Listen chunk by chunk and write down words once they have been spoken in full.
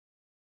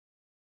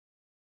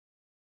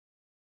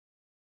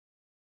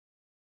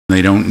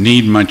They don't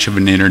need much of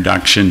an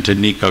introduction to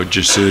Nicolai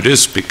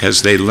Josuttis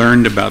because they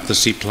learned about the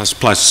C++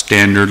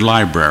 standard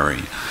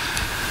library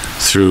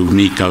through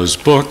Nico's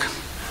book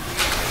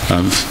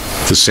of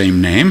the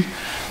same name,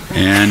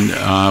 and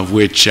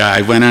which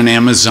I went on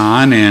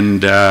Amazon,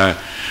 and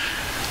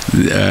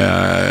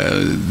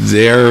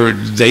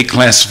they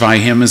classify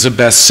him as a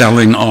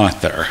best-selling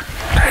author,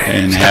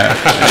 and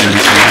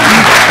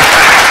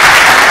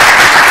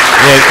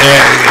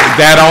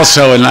that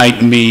also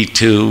enlightened me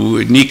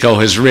to, Nico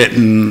has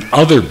written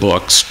other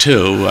books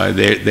too.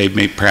 They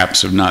may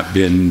perhaps have not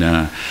been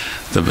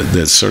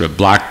the sort of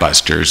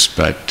blockbusters,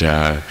 but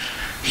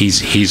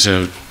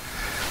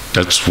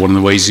that's one of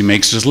the ways he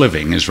makes his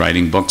living, is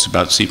writing books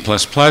about C++.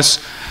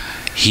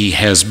 He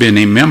has been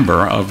a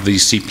member of the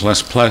C++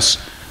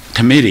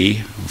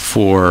 committee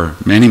for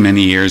many,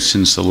 many years,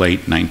 since the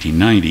late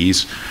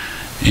 1990s,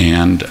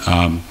 and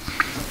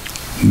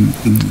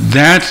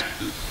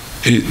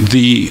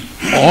the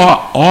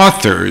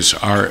authors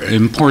are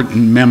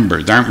important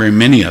members. There aren't very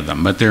many of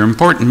them, but they're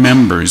important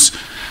members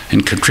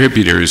and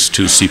contributors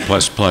to C++,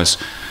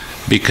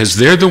 because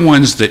they're the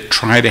ones that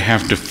try to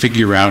have to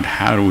figure out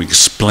how to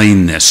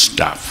explain this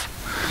stuff.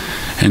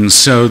 And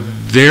so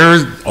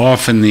they're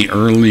often the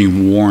early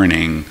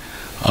warning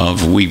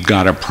of, we've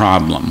got a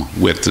problem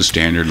with the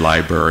standard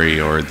library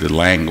or the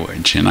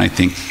language. And I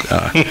think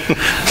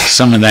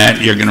some of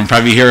that you're going to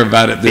probably hear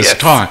about at this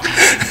talk.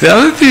 The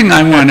other thing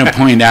I want to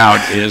point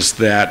out is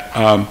that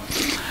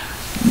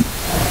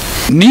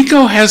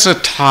Nico has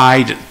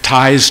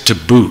ties to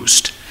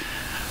Boost.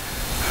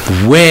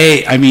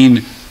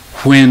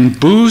 When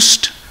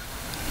Boost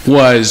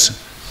was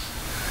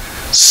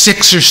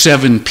 6 or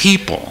 7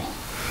 people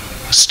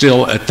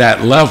still at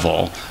that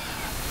level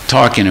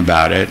talking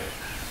about it,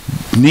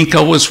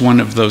 Nico was one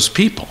of those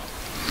people.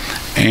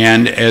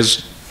 And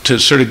as to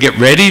sort of get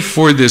ready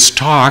for this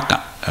talk,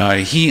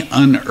 he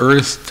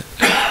unearthed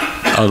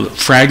a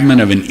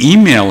fragment of an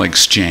email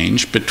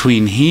exchange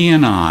between he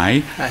and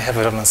I have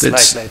it on a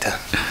slide later.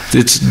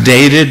 It's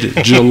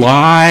dated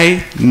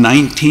July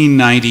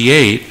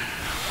 1998,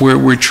 where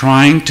we're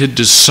trying to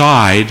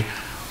decide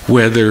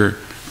whether,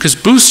 because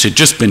Boost had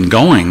just been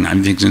going, I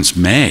think, since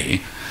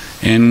May,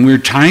 and we're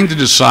trying to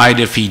decide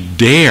if he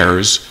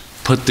dares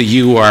put the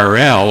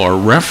URL or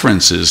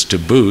references to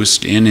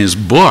Boost in his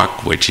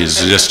book, which is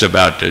just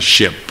about to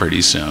ship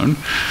pretty soon.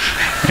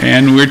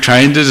 And we're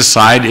trying to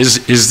decide,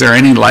 is there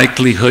any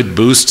likelihood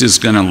Boost is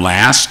going to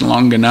last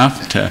long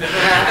enough to,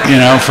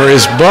 for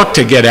his book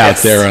to get out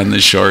there on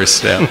the shore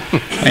step.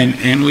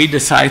 And we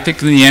decided, I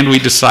think in the end we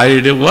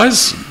decided it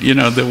was,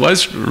 there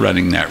was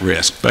running that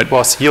risk. But it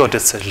was your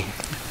decision,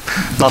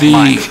 not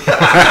mine.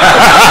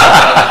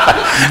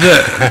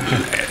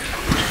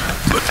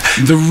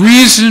 The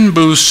reason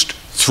Boost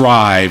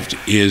thrived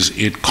is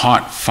it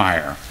caught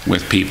fire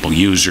with people,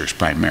 users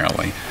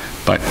primarily.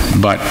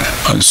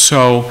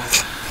 So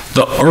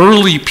the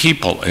early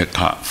people it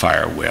caught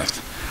fire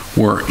with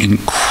were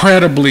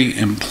incredibly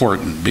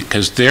important,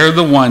 because they're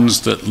the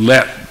ones that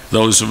let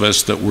those of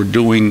us that were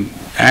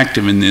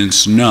active in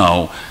this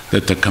know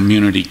that the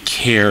community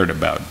cared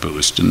about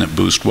Boost and that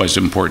Boost was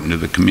important to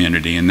the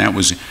community, and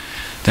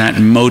that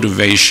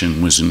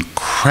motivation was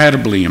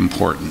incredibly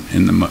important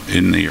in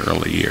the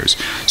early years.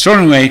 So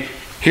anyway,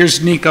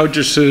 here's Nicolai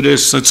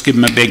Josuttis. Let's give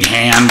him a big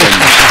hand.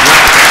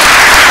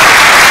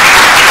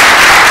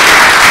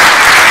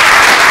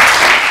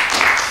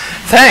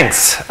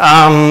 Thanks.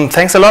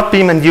 Thanks a lot,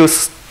 Beam, and you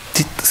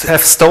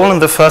have stolen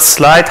the first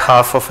slide,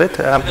 half of it.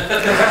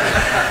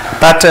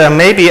 But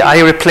maybe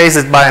I replace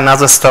it by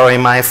another story.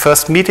 My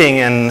first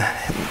meeting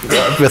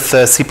with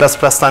C++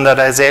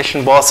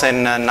 standardization was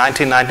in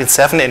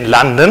 1997 in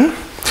London.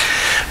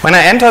 When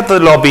I entered the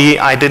lobby,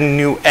 I didn't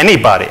know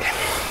anybody.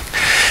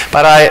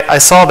 But I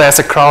saw there's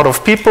a crowd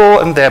of people,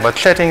 and they were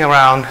chatting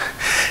around.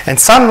 And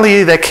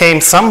suddenly there came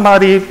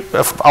somebody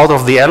out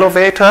of the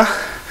elevator.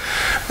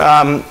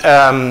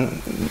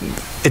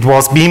 It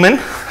was Beeman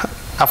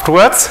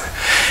afterwards.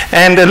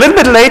 And a little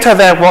bit later,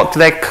 there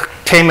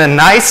came a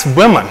nice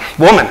woman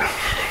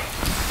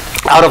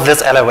out of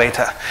this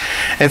elevator.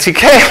 And she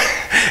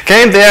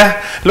came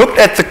there, looked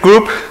at the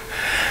group,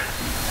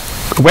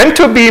 went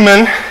to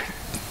Beeman,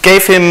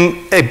 gave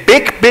him a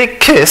big, big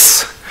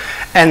kiss,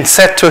 and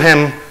said to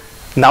him,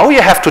 "Now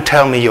you have to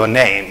tell me your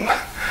name."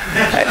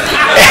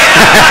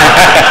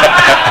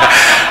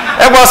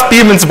 It was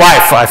Beeman's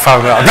wife, I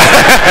found out.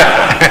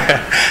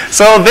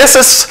 So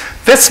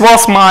this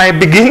was my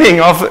beginning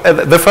of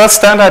the first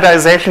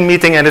standardization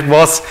meeting, and it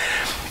was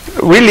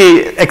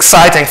really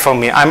exciting for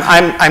me.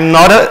 I'm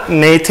not a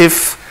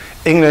native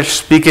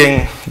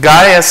English-speaking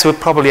guy, as you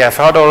probably have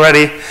heard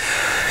already.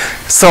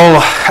 So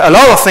a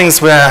lot of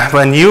things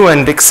were new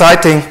and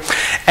exciting.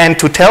 And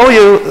to tell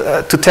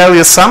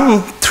you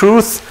some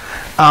truth,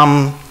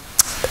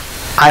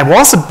 I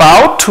was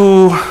about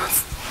to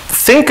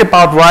think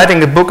about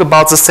writing a book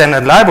about the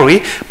standard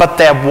library, but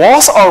there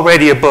was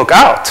already a book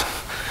out,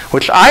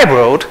 which I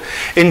wrote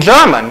in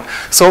German.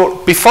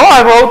 So before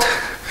I wrote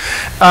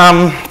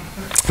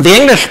the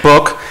English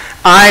book,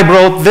 I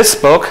wrote this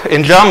book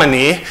in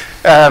Germany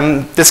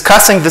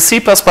discussing the C++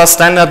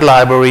 standard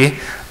library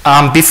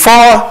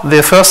before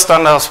the first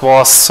standard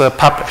was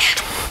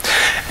published.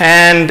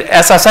 And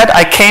as I said,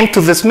 I came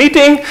to this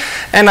meeting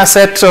and I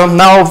said,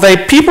 now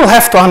people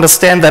have to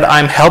understand that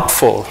I'm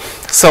helpful.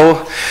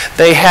 So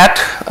they had,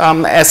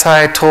 as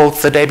I told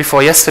the day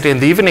before yesterday in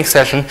the evening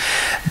session,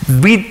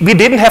 we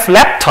didn't have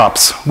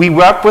laptops. We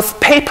worked with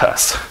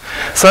papers.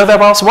 So there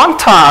was one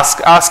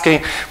task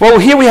asking, well,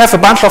 here we have a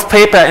bunch of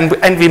paper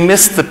and we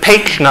missed the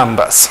page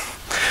numbers.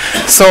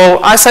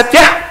 So I said,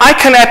 yeah, I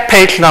can add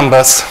page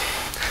numbers.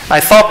 I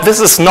thought this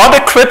is not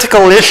a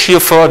critical issue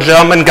for a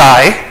German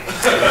guy.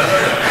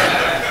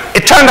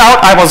 It turned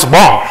out I was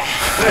wrong.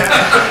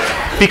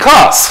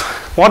 Because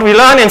what we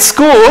learn in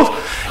school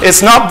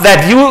is not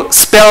that you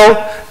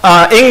spell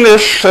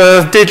English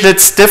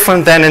digits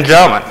different than in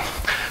German.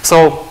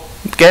 So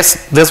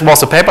guess this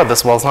was a paper,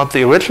 this was not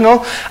the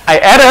original. I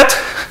added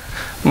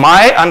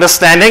my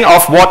understanding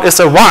of what is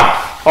a 1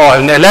 or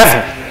an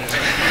 11.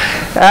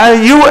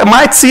 You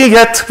might see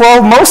that,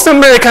 well, most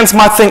Americans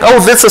might think, oh,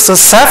 this is a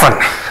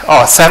 7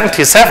 or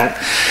 77.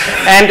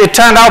 And it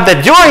turned out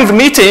that during the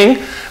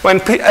meeting, when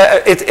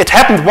it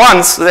happened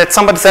once that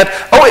somebody said,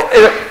 oh,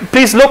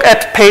 please look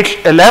at page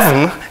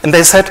 11. And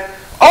they said,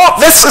 oh,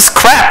 this is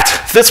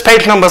crapped. These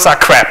page numbers are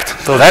crapped.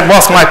 So that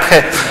was my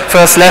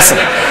first lesson.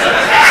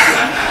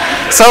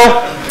 So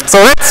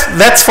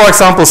that's, for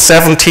example,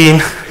 17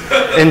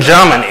 in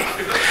Germany.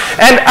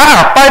 And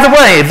by the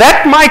way,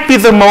 that might be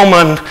the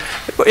moment,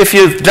 if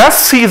you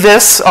just see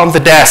this on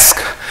the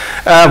desk,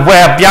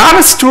 where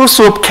Bjarne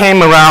Stursup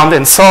came around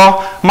and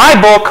saw my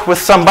book with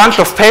some bunch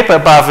of paper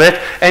above it,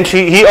 and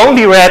he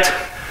only read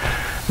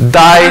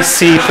Die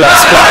C++.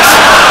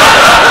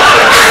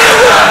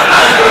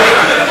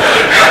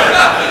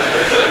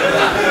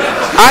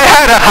 I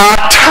had a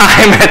hard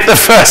time at the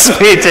first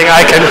meeting,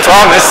 I can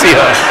promise you.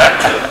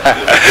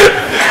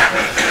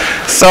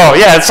 So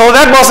yeah, so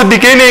that was the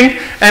beginning,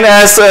 and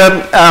as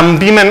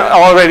Beeman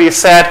already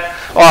said,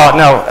 or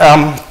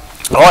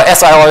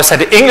as I always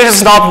said, English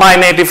is not my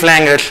native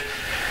language.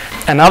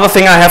 Another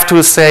thing I have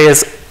to say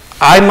is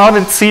I'm not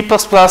a C++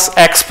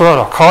 expert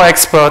or core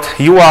expert.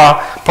 You are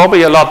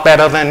probably a lot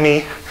better than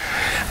me.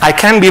 I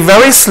can be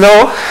very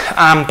slow,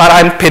 but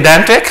I'm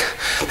pedantic.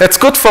 That's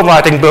good for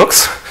writing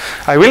books.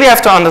 I really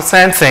have to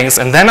understand things,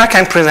 and then I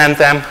can present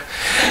them.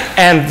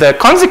 And the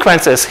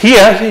consequence is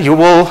here, you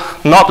will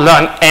not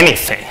learn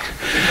anything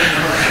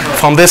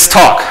from this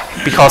talk,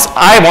 because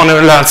I want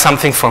to learn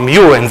something from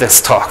you in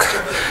this talk.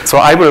 So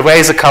I will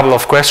raise a couple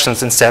of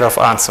questions instead of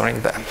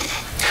answering them.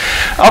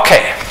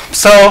 Okay,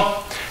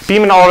 so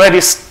Beeman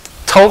already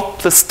told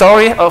the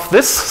story of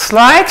this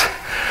slide.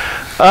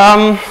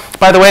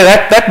 By the way,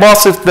 that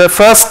was the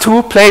first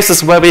two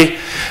places where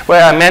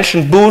I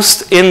mentioned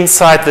Boost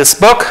inside this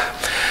book.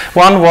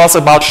 One was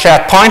about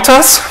shared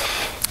pointers,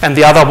 and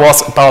the other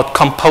was about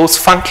compose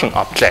function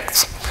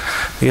objects.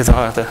 These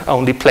are the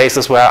only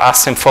places where I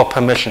asked him for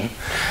permission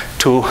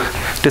to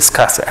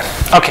discuss it.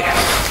 Okay,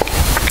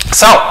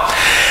 so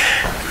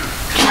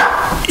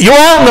you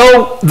all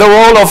know the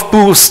role of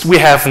Boost we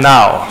have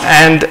now,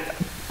 and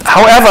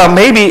however,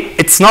 maybe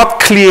it's not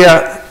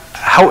clear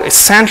how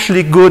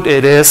essentially good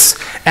it is,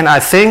 and I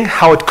think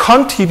how it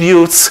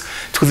contributes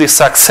to the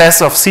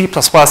success of C++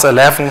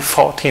 11,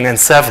 14, and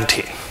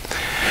 17.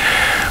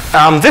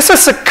 This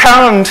is a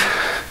current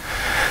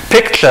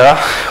picture,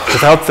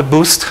 without the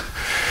Boost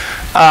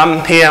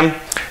here,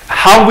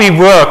 how we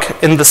work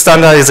in the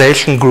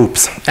standardization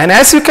groups. And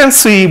as you can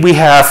see, we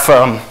have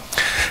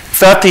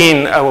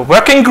 13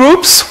 working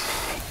groups,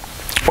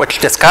 which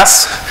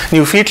discuss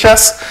new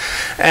features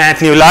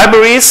and new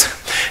libraries.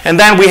 And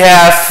then we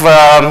have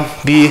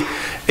the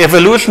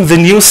evolution, the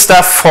new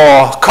stuff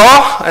for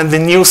core and the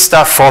new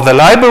stuff for the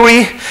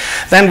library.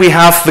 Then we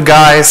have the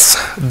guys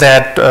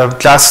that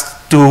just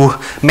do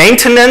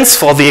maintenance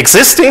for the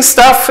existing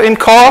stuff in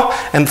core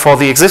and for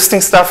the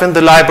existing stuff in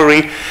the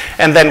library.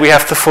 And then we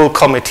have the full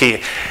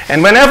committee.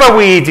 And whenever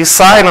we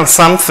decide on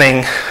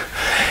something,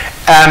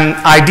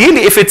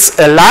 ideally, if it's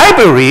a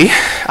library,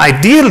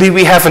 ideally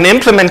we have an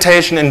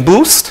implementation in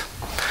Boost.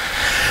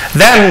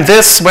 Then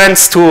this went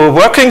to a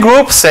working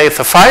group, say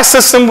the file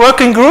system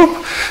working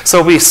group.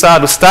 So we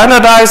start to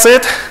standardize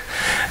it.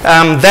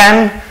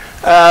 Then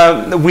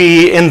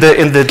we, in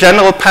the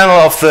general panel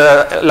of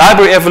the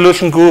library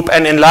evolution group,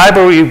 and in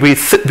library we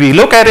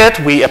look at it,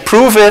 we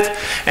approve it,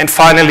 and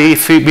finally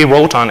we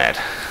vote on it.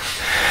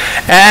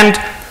 And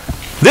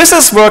this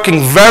is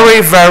working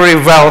very, very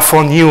well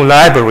for new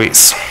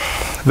libraries.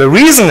 The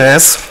reason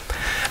is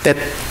that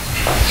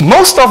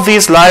most of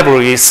these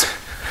libraries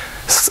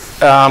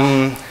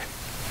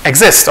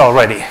exist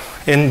already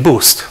in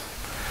Boost.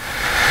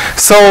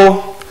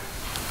 So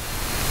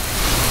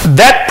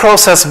that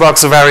process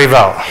works very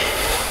well.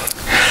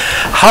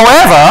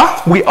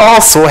 However, we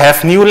also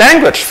have new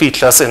language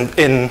features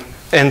in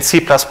C++.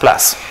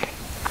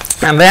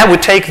 And there we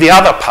take the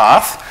other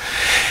path.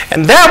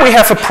 And there we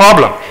have a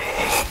problem,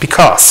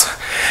 because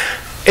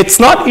it's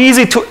not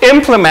easy to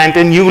implement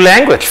a new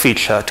language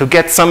feature, to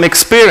get some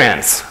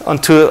experience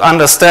and to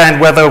understand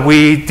whether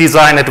we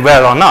design it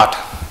well or not.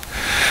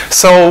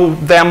 So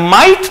there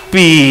might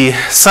be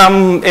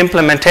some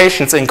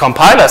implementations in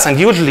compilers, and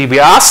usually we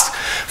ask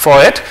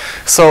for it.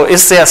 So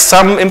is there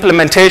some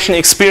implementation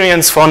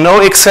experience for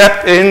no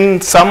except in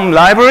some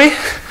library?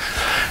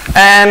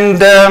 And,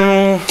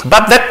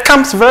 but that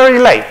comes very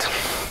late.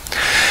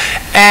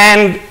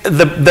 And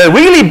the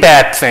really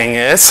bad thing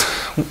is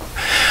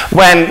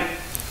when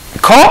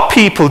core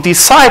people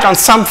decide on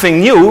something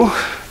new,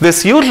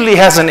 this usually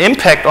has an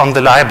impact on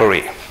the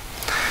library.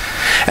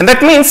 And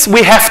that means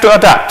we have to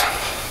adapt.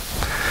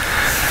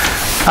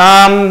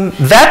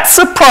 That's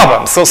a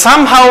problem. So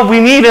somehow we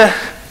need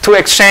to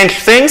exchange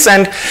things,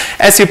 and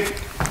as you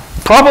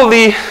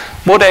probably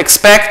would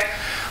expect,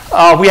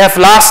 we have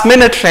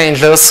last-minute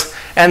changes,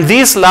 and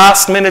these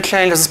last-minute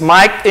changes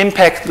might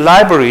impact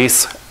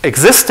libraries,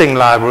 existing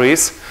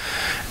libraries,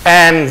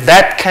 and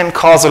that can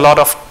cause a lot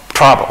of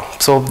trouble.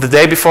 So the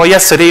day before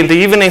yesterday, in the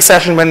evening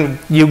session when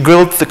you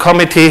grilled the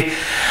committee,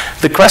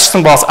 the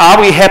question was,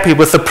 are we happy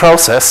with the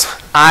process?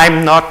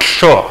 I'm not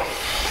sure.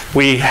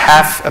 We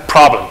have a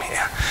problem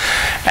here.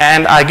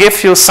 And I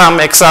give you some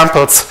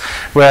examples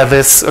where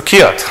this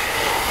occurred.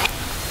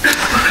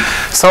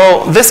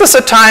 So this is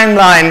a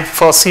timeline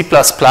for C++.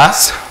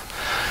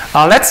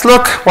 Let's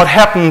look what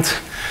happened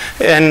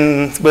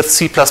with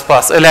C++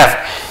 11.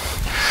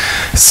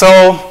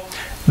 So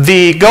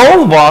the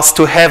goal was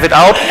to have it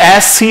out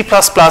as C++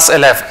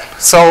 11.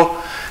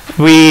 So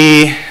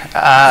we,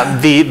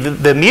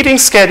 the meeting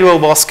schedule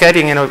was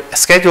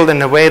scheduled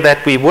in a way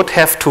that we would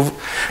have to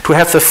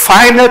have the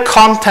final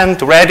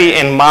content ready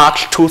in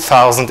March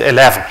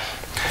 2011.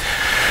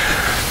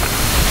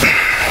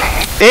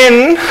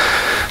 In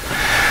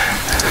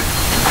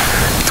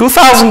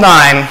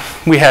 2009,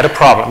 we had a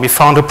problem. We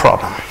found a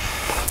problem.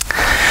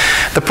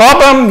 The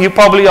problem, you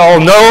probably all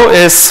know,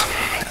 is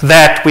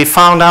that we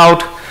found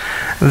out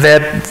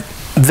that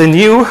the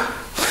new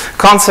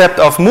concept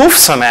of move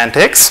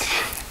semantics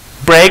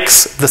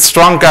breaks the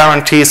strong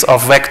guarantees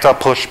of vector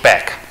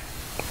pushback.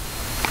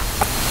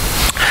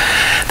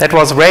 That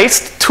was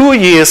raised 2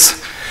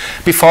 years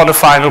before the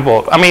final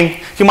vote. I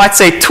mean, you might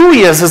say 2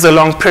 years is a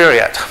long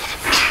period.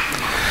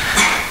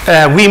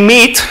 We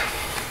meet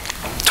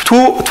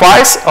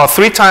twice or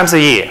 3 times a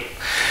year.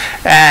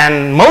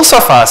 And most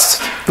of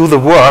us do the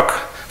work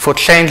for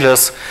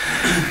changes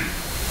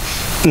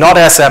not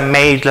as a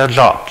major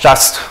job,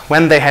 just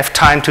when they have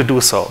time to do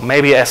so,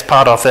 maybe as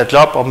part of their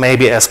job or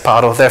maybe as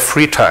part of their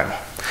free time.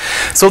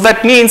 So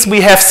that means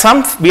we have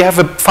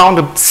found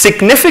a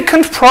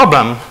significant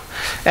problem,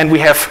 and we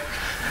have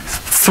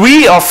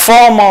 3 or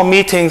 4 more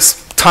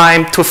meetings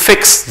time to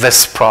fix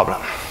this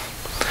problem.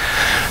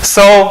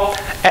 So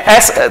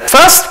at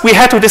first we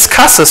had to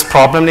discuss this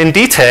problem in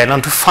detail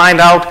and to find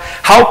out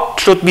how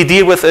should we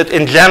deal with it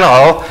in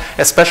general,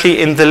 especially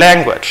in the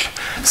language.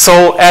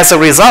 So as a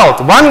result,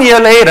 1 year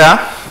later,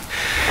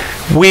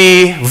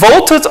 we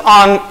voted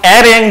on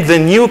adding the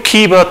new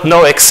keyword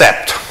no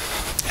except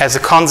as a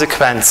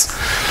consequence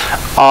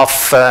of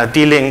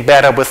dealing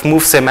better with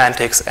move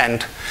semantics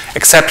and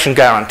exception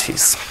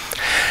guarantees.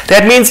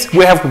 That means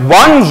we have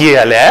 1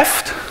 year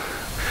left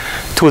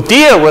to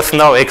deal with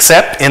no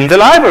except in the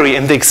library,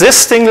 in the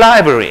existing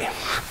library.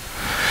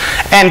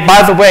 And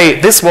by the way,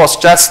 this was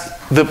just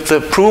the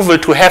approval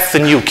to have the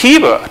new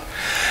keyword.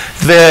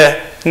 The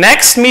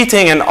next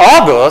meeting in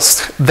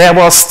August, there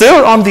was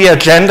still on the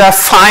agenda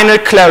final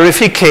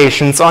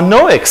clarifications on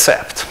no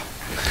except.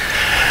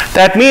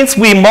 That means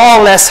we more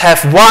or less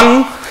have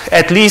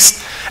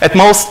at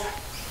most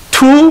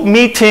 2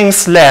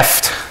 meetings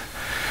left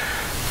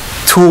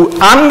to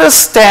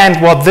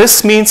understand what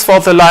this means for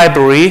the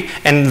library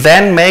and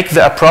then make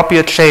the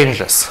appropriate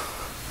changes.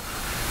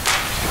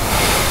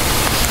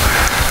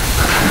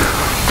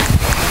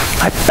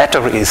 My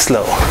battery is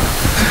low.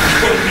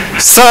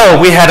 So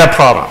we had a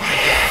problem.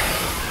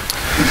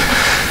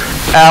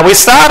 We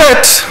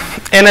started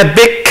in a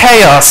big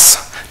chaos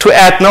to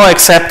add no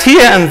except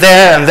here and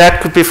there, and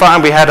that could be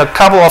fine. We had a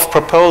couple of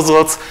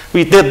proposals.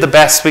 We did the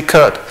best we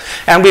could.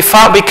 And we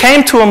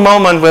came to a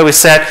moment where we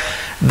said,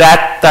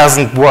 that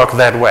doesn't work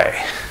that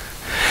way.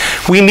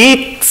 We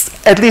need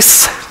at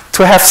least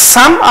to have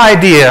some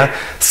idea,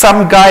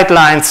 some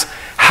guidelines,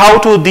 how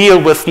to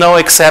deal with no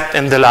except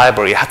in the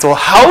library. So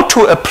how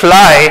to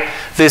apply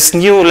this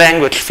new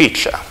language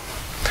feature.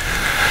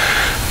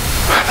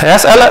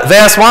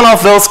 There's one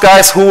of those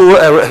guys who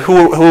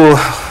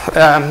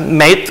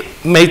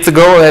made the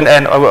go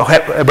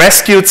and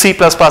rescued C++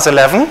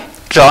 11,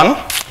 John.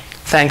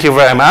 Thank you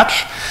very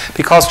much.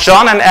 Because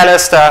John and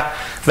Alistair,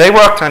 they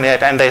worked on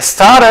it and they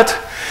started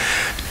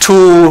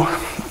to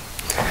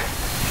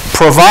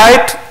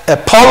provide a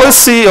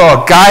policy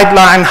or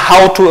guideline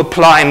how to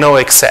apply no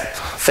except.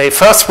 They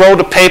first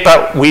wrote a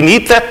paper, we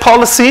need that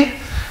policy,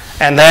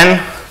 and then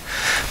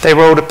they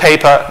wrote a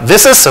paper,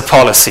 this is the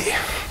policy.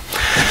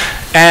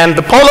 And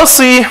the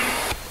policy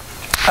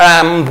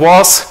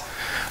was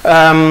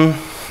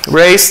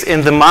raised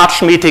in the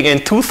March meeting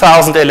in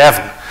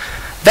 2011.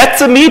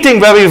 That's a meeting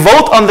where we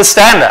vote on the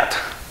standard,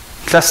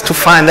 just to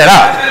find that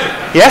out.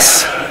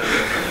 Yes?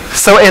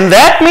 So in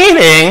that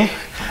meeting,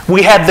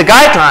 we had the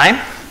guideline,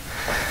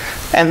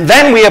 and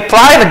then we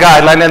apply the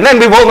guideline, and then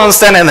we vote on the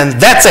standard, and then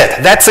that's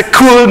it. That's a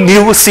cool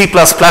new C++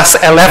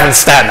 11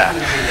 standard.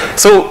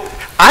 So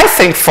I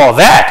think for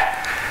that,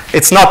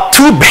 it's not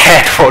too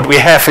bad what we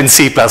have in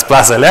C++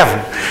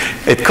 11.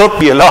 It could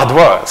be a lot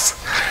worse.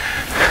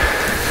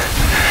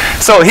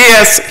 So here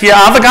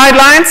are the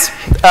guidelines,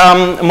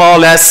 more or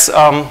less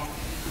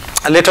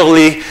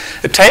literally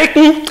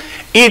taken.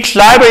 Each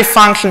library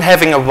function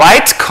having a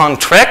write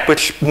contract,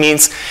 which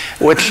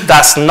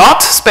does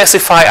not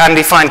specify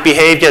undefined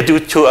behavior due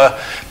to a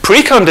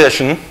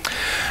precondition.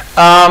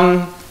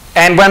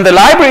 And when the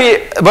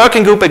library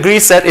working group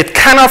agrees that it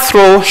cannot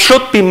throw,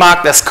 should be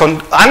marked as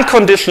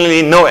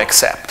unconditionally no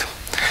except.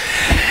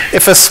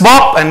 If a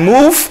swap and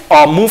move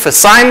or move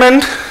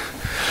assignment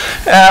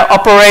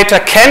operator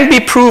can be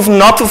proven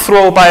not to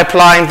throw by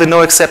applying the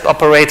no except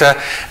operator,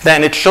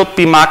 then it should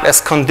be marked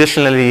as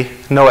conditionally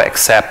no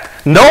except.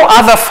 No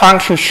other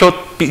function should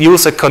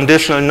use a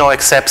conditional no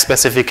except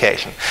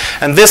specification.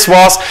 And this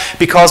was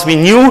because we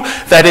knew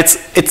that it's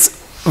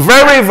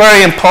very,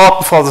 very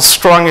important for the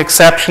strong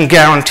exception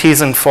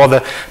guarantees and for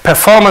the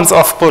performance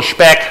of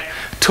pushback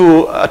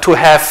to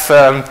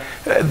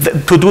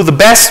do the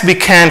best we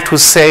can to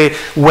say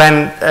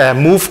when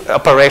move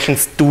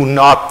operations do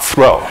not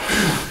throw.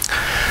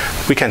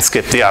 We can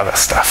skip the other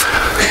stuff.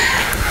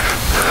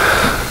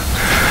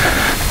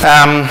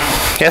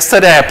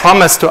 Yesterday I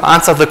promised to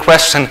answer the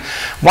question,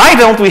 why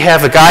don't we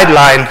have a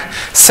guideline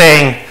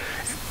saying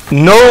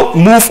no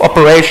move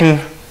operation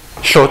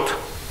should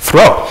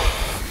throw?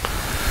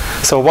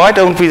 So why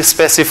don't we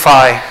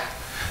specify,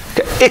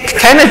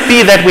 can it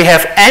be that we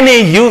have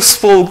any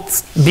useful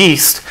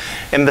beast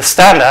in the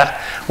standard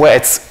where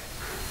it's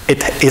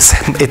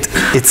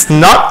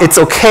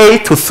okay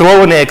to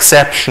throw an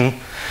exception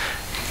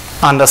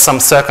under some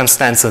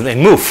circumstances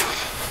in move?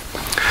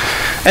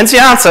 And the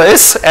answer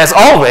is, as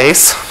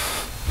always,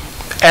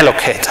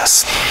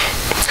 allocators.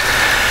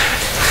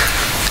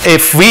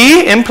 If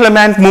we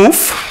implement move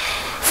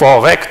for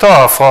a vector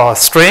or for a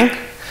string,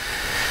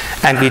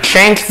 and we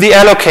change the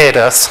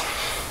allocators,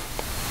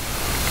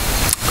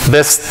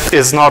 this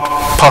is not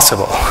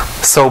possible.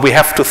 So we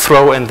have to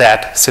throw in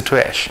that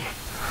situation.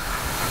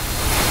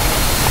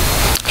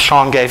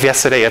 Sean gave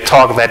yesterday a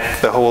talk that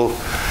the whole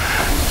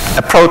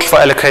approach for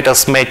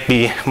allocators might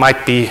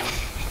be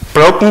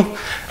broken,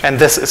 and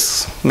this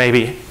is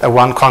maybe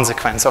one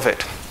consequence of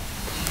it.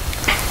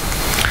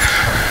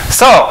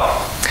 So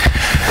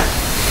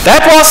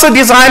that was the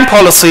design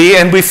policy,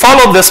 and we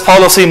followed this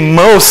policy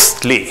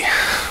mostly.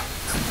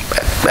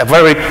 A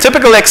very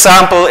typical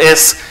example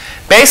is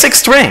basic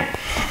string.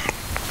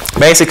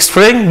 Basic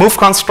string, move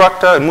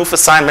constructor, and move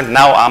assignment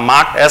now are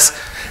marked as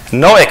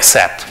no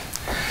except.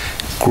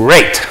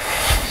 Great.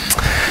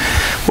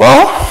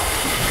 Well,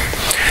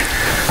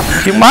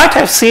 you might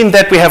have seen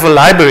that we have a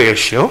library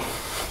issue.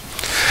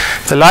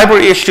 The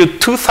library issue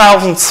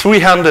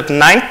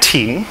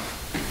 2319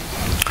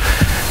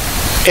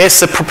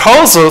 is a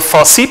proposal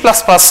for C++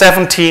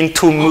 17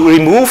 to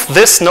remove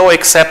this no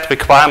except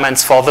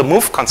requirements for the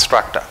move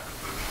constructor.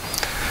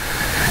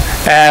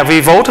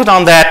 We voted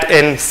on that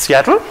in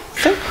Seattle, I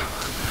think.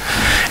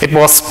 It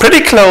was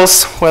pretty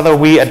close whether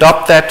we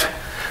adopt that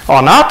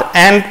or not,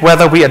 and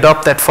whether we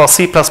adopt that for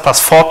C++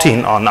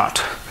 14 or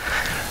not.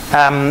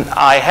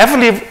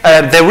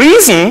 The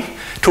reason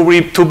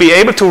to be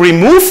able to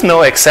remove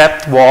no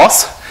except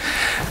was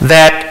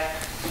that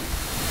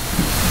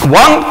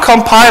one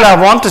compiler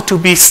wanted to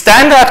be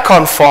standard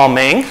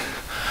conforming,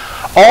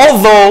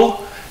 although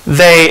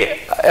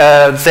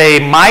they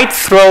might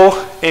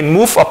throw in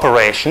move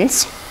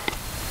operations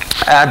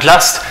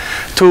just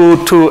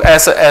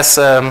as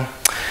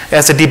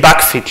a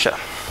debug feature.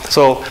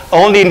 So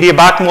only in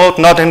debug mode,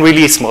 not in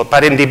release mode.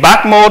 But in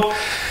debug mode,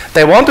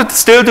 they wanted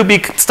still to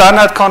be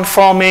standard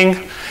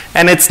conforming,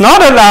 and it's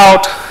not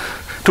allowed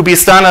to be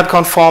standard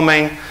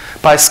conforming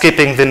by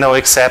skipping the no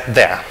except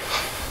there.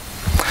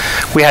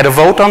 We had a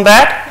vote on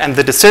that, and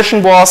the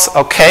decision was,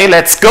 okay,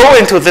 let's go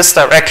into this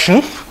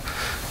direction.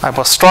 I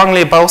was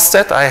strongly opposed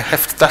that. I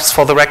have that's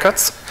for the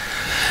records.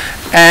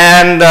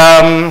 And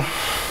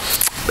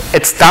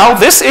it's now,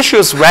 this issue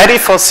is ready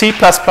for C++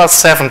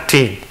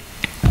 17.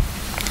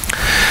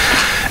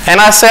 And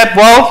I said,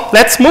 well,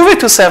 let's move it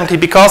to 70,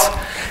 because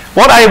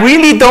what I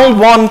really don't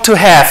want to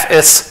have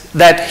is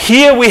that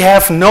here we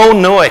have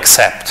no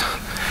except.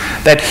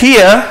 That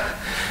here,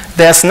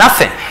 there's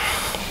nothing.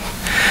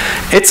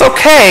 It's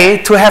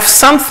okay to have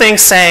something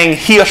saying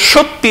here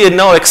should be a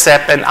no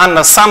except, and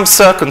under some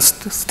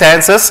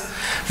circumstances,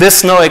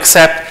 this no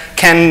except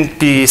can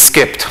be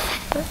skipped.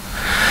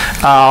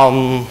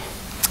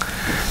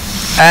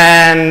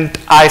 And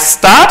I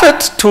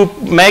started to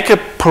make a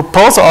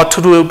proposal, or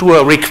to do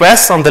a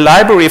request on the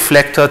library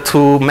reflector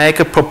to make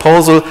a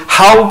proposal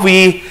how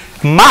we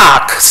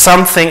mark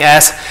something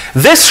as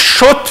this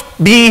should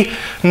be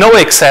no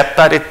except,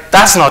 but it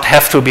does not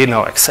have to be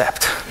no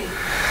except.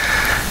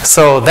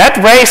 So that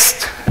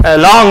raised a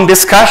long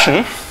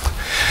discussion,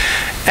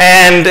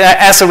 and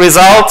as a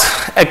result,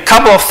 a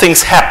couple of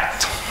things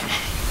happened.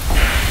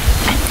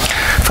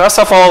 First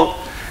of all,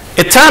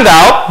 it turned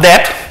out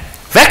that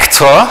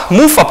vector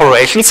move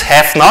operations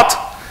have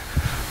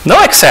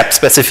no except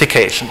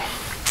specification.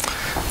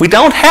 We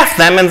don't have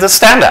them in the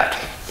standard.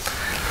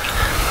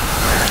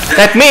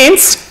 That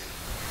means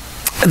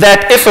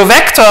that if a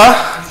vector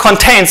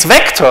contains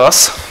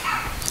vectors,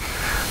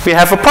 we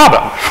have a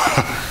problem,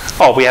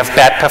 or we have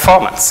bad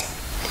performance.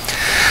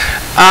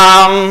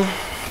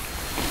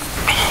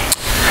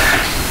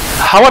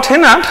 Howard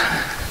Hinard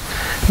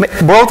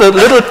wrote a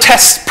little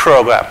test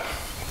program.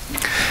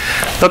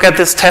 Look at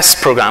this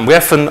test program. We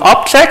have an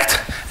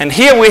object, and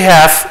here we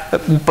have,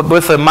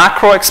 with a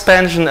macro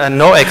expansion, a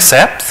no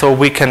except, so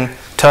we can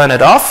turn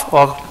it off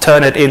or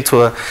turn it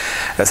into a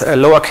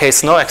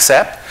lowercase no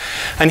except.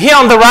 And here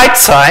on the right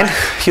side,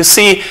 you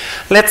see,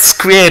 let's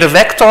create a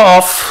vector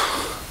of,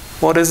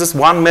 what is this,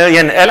 1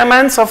 million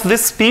elements of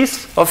this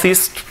piece, of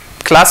this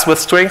class with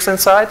strings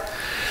inside.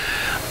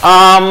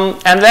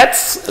 And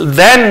let's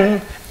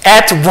then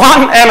add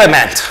one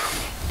element.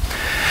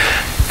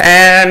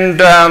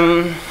 And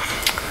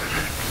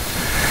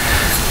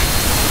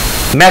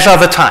measure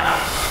the time.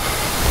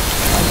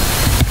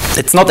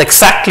 It's not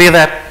exactly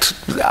that,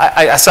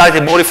 I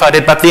slightly modified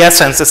it, but the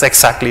essence is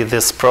exactly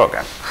this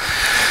program.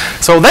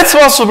 So that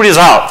was the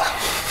result.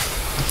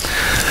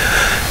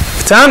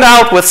 It turned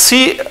out with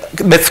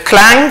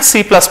Clang,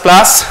 C++,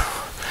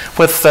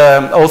 with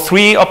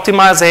O3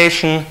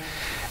 optimization,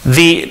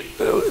 the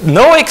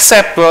no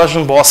except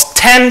version was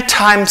 10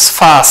 times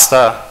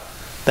faster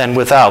than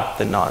without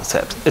the no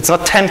except. It's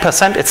not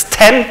 10%, it's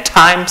 10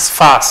 times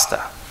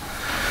faster.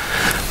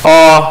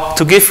 Or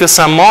to give you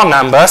some more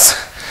numbers,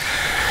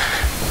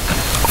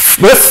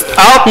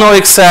 without no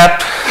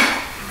except,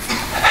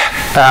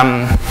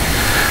 on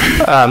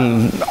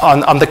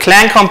the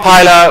Clang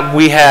compiler,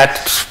 we had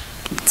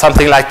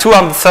something like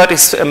 230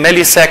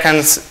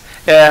 milliseconds,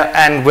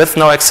 and with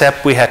no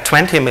except, we had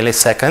 20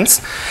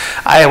 milliseconds.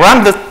 I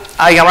ran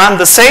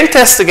the same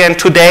test again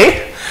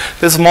today,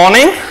 this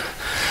morning,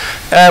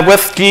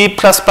 with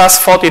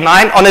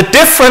G++49 on a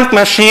different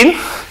machine.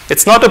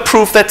 It's not a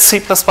proof that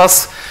G++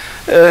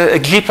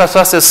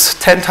 is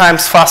 10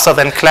 times faster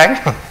than Clang.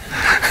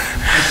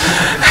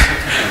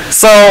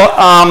 So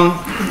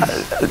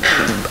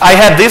I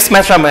had these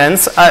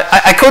measurements.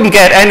 I couldn't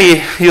get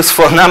any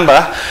useful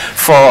number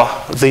for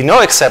the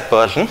no except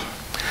version.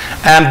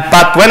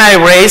 But when I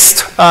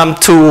raised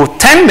to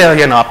 10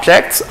 million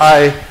objects,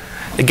 I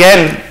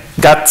again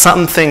got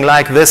something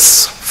like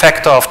this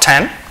factor of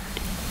 10.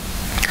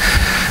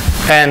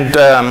 And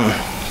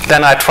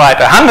then I tried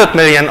 100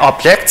 million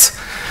objects,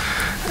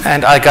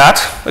 and I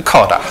got a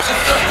quarter.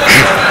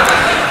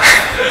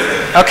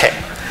 Okay.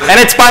 And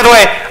it's, by the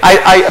way,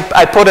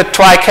 I put a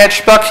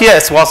try-catch block here.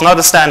 It was not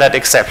a standard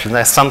exception.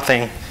 There's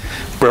something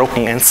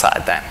broken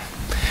inside then.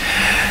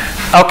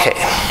 Okay.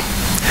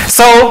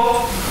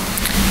 So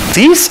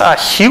these are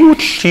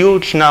huge,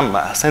 huge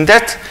numbers. And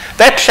that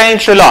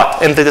changed a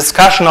lot in the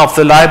discussion of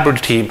the library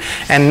team.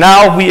 And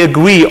now we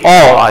agree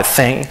all, I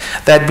think,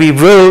 that we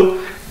will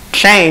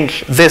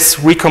change this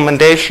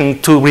recommendation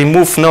to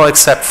remove no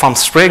except from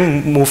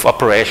string move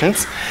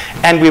operations,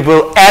 and we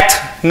will add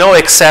no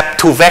except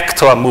to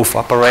vector move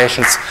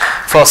operations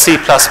for C++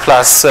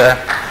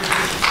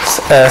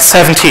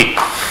 17.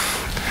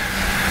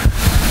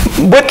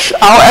 Which,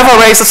 however,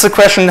 raises the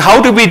question,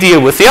 how do we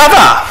deal with the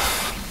other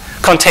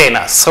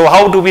containers? So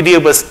how do we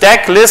deal with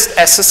stack, list,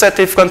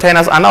 associative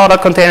containers,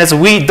 unordered containers?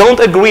 We don't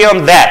agree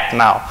on that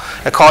now,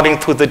 according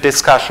to the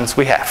discussions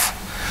we have.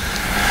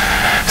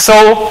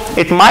 So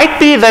it might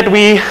be that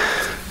we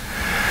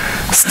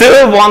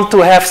still want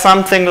to have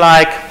something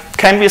like,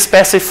 can we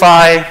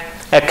specify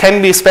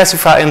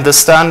in the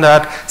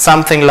standard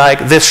something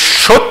like, this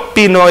should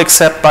be no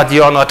except, but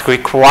you're not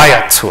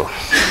required to.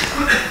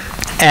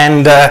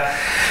 And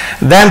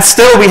then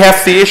still we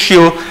have the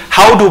issue,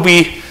 how do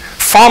we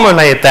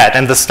formulate that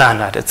in the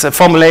standard? It's a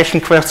formulation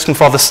question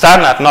for the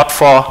standard, not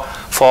for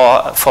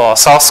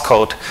source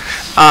code.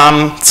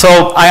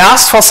 So I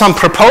asked for some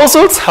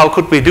proposals. How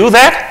could we do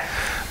that?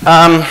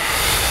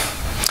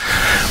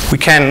 We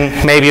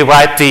can maybe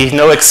write the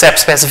no except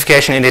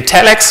specification in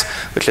italics,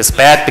 which is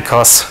bad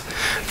because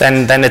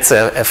then it's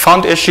a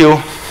font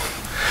issue.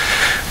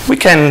 We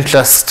can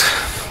just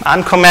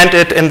uncomment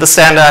it in the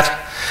standard,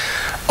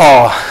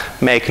 or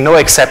make no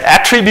except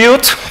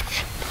attribute.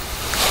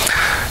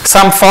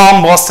 Some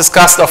form was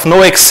discussed of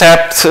no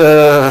except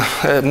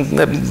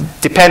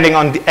depending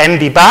on the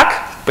ndebug,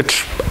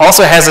 which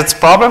also has its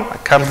problem. I'll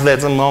come to that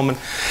in a moment.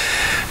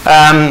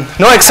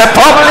 No except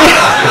probably.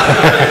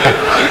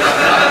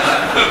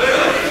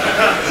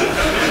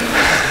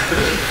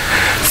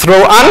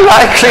 Throw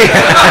unlikely.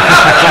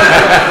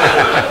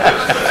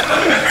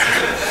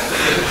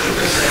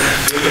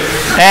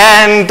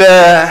 And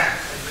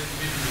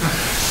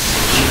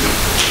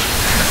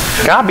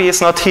Gabi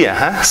is not here,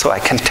 huh? So I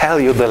can tell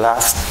you the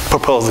last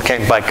proposal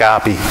came by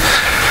Gabi.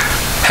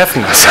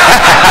 heavens.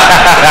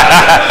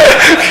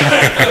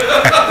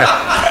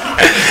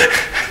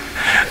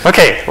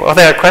 Okay, was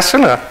there a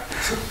question? Or?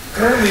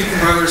 Currently,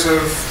 compilers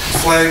have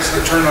flags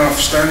that turn off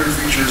standard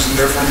features and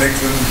therefore make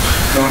them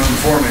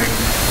non-conforming.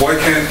 Why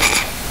can't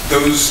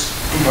those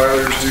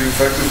compilers do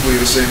effectively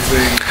the same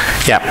thing?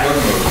 Yeah.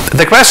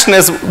 The question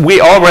is, we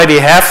already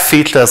have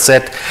features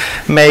that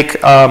make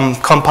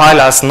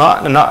compilers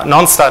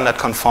non-standard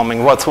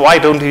conforming. Why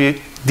don't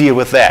we deal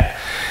with that?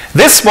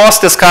 This was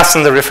discussed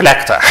in the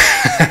reflector.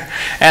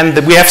 And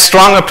we have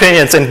strong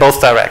opinions in both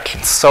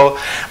directions. So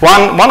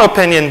one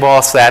opinion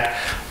was that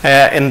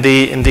in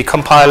the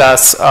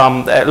compilers,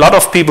 a lot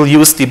of people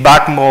use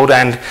debug mode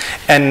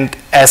and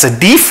as a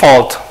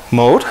default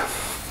mode,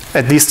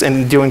 at least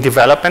during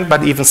development,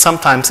 but even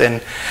sometimes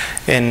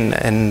when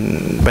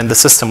the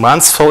system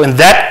runs. So in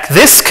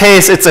this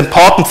case, it's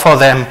important for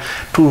them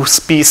to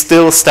be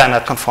still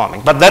standard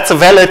conforming. But that's a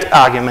valid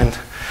argument.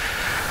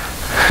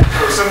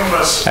 So some of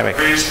us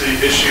raised the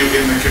issue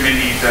in the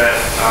committee that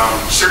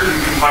certain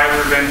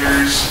compiler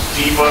vendors'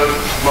 debug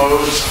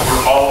modes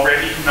were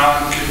already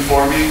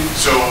non-conforming.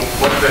 So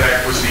what the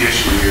heck was the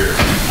issue here?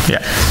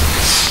 Yeah.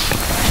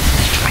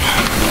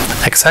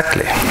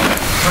 Exactly.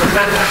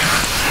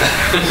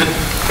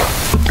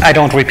 I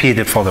don't repeat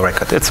it for the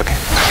record. It's okay.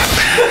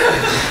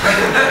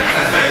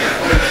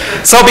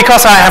 So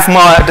because I have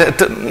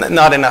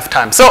not enough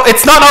time. So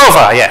it's not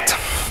over yet.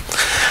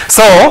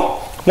 So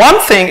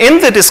one thing in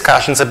the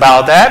discussions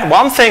about that,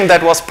 one thing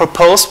that was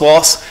proposed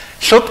was,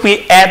 should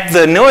we add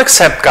the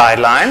no-except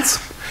guidelines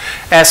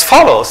as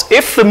follows?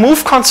 If the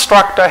move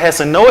constructor has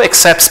a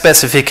no-except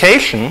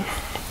specification,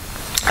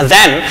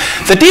 then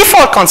the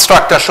default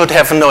constructor should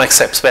have a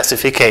no-except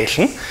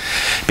specification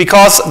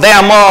because they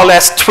are more or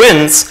less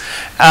twins.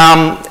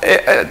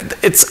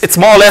 It's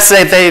more or less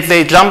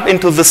they jump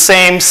into the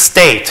same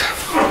state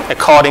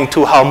according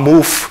to how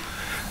move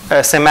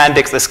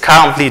semantics is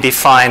currently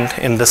defined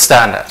in the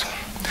standard.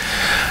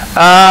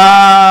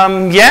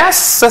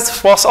 Yes,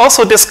 this was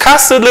also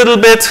discussed a little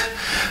bit,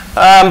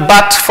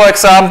 but for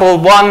example,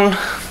 one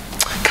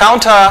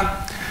counter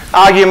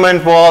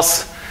argument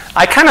was,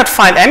 I cannot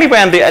find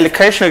anywhere in the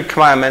allocation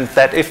requirement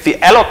that if the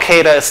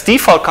allocator is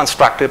default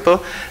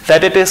constructible,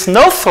 that it is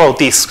no-throw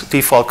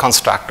default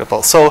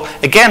constructible. So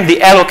again,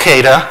 the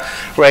allocator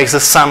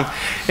raises some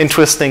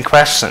interesting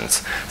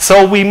questions.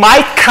 So we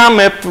might come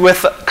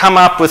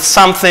up with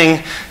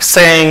something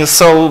saying,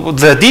 so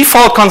the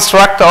default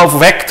constructor of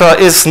vector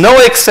is no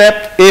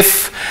except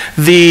if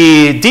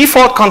the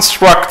default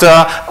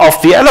constructor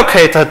of the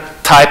allocator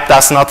type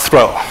does not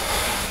throw.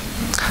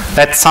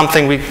 That's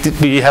something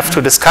we have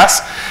to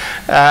discuss,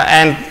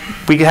 and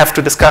we have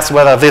to discuss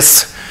whether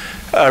this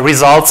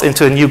results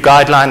into a new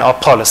guideline or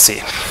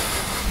policy.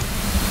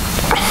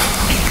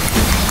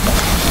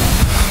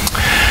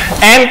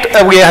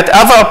 And we had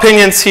other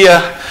opinions here.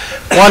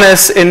 One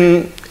is,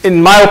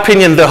 in my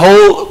opinion, the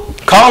whole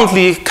current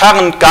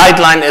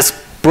guideline is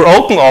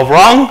broken or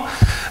wrong,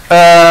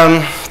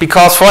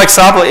 because, for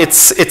example, it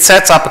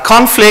sets up a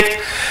conflict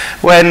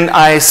when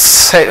I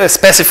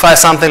specify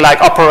something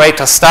like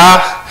operator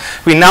star.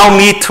 We now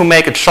need to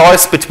make a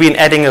choice between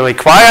adding a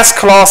requires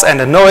clause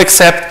and a no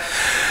except.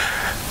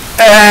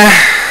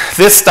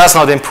 This does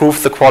not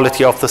improve the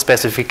quality of the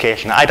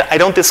specification. I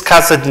don't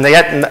discuss it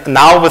yet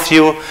now with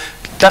you.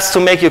 Just to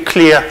make you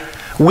clear,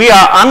 we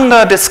are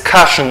under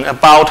discussion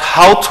about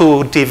how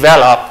to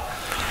develop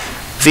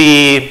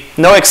the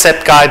no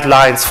except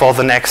guidelines for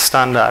the next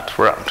standard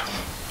round.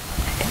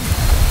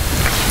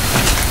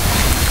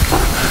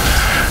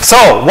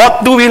 So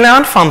what do we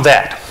learn from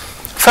that?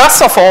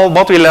 First of all,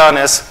 what we learn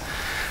is,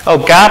 oh,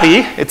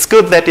 Gabi, it's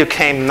good that you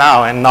came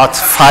now and not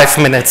 5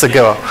 minutes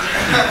ago.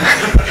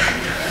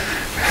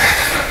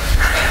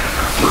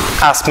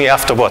 Ask me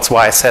afterwards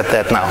why I said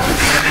that now.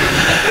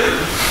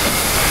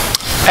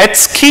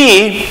 It's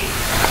key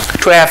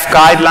to have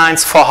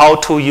guidelines for how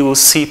to use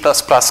C++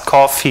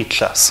 core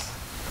features.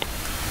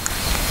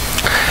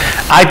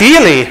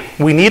 Ideally,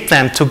 we need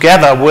them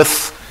together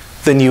with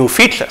the new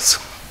features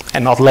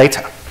and not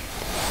later.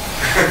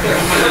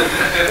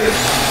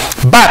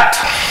 But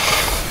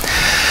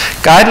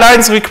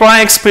guidelines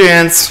require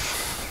experience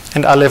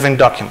and are living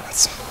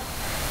documents.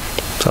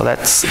 So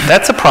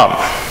that's a problem.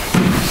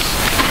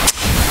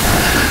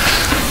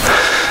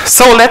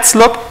 So let's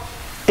look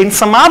in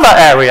some other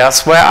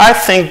areas where I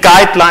think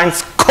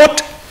guidelines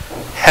could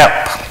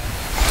help.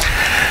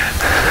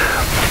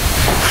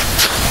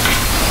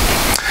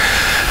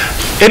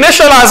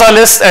 Initializer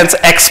list and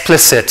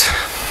explicit.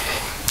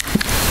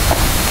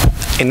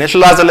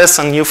 Initializer list,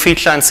 a new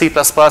feature in C++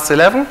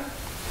 11.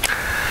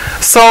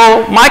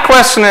 So my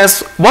question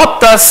is, what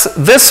does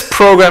this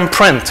program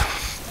print?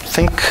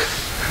 Think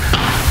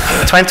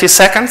 20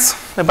 seconds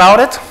about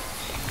it.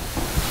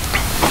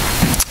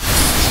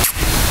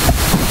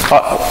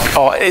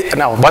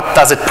 No, what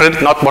does it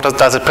print, not what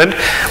does it print.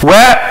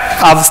 Where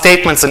are the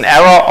statements in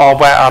error or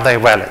where are they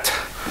valid?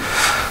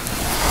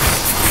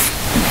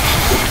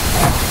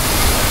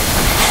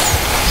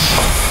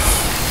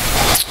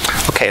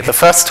 Okay, the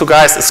first two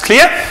guys is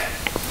clear.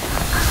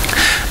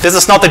 This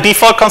is not the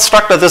default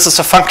constructor, this is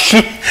a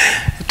function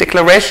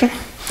declaration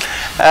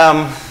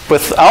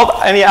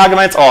without any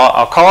arguments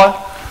or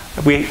call.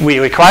 We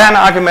require an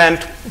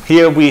argument.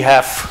 Here we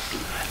have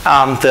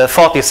the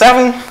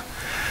 47.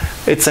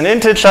 It's an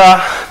integer,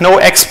 no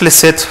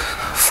explicit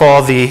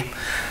for the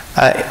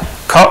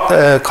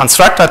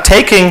constructor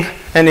taking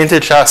an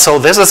integer, so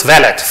this is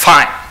valid,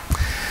 fine.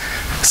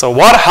 So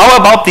how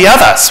about the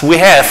others?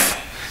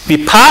 We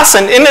pass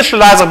an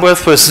initializer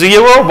with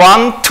 0,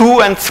 1,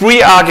 2, and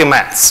 3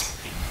 arguments.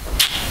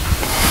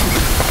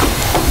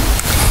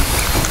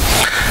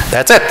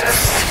 That's it.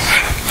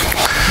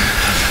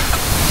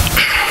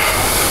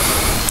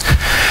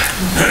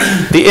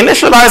 The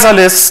initializer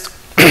list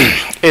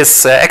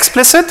is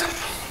explicit,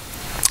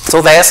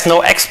 so there is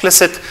no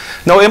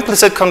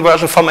implicit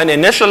conversion from an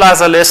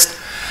initializer list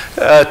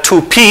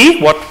to P,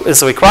 what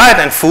is required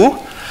in foo.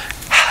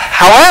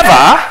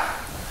 However,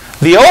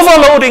 the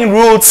overloading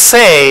rules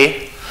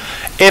say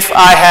if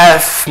I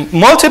have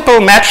multiple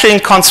matching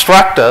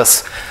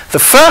constructors, the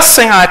first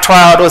thing I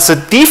try out is a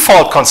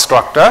default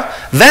constructor,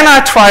 then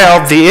I try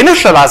out the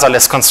initializer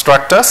list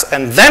constructors,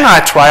 and then I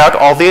try out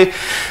all the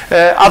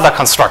other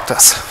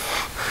constructors.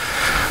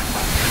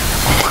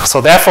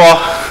 So therefore,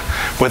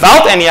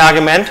 without any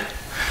argument,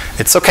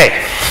 it's okay.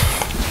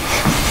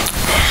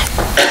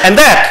 And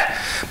that,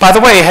 by the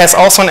way, has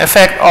also an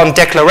effect on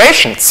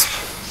declarations.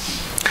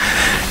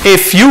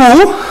 If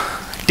you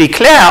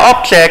declare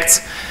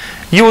objects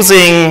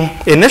using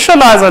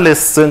initializer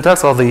list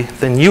syntax, or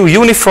the new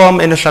uniform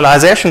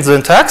initialization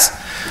syntax,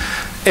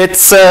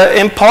 it's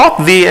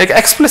important. The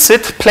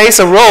explicit plays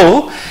a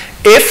role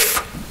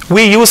if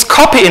we use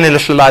copy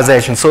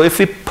initialization. So if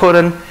we put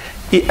an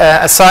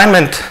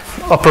assignment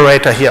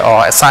operator here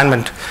or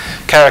assignment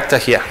character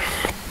here.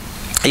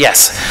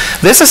 Yes,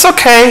 this is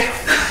okay.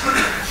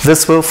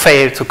 This will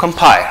fail to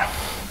compile,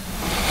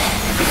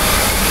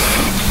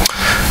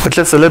 which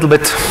is a little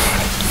bit,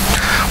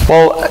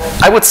 well,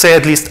 I would say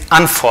at least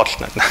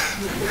unfortunate.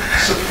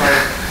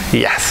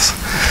 Yes.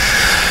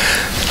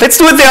 Let's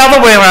do it the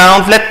other way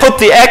around. Let's put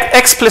the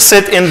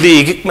explicit in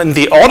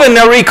the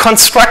ordinary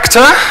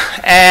constructor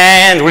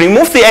and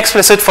remove the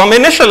explicit from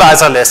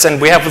initializer list. And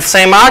we have the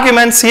same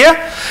arguments here.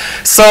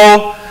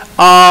 So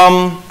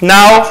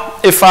now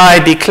if I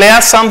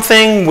declare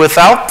something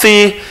without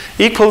the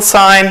equal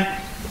sign,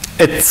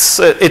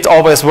 it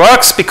always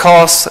works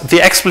because the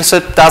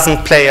explicit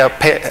doesn't play a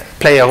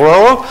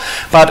role.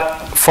 But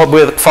for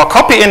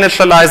copy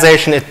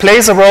initialization, it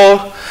plays a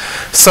role.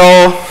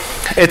 So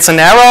it's an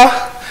error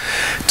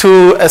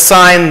to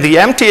assign the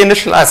empty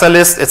initializer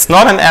list. It's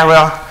not an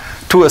error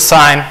to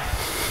assign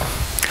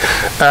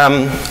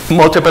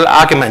multiple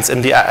arguments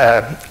in the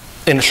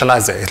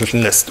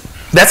initialization list.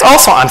 That's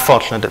also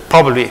unfortunate,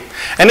 probably.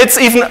 And it's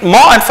even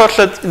more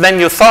unfortunate than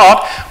you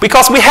thought,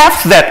 because we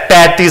have that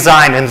bad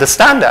design in the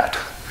standard.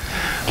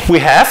 We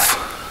have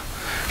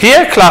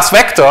here class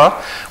vector,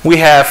 we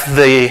have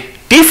the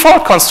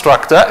default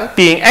constructor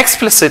being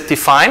explicit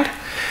defined,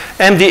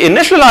 and the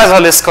initializer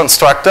list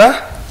constructor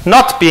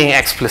not being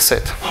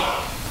explicit.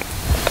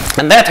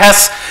 And that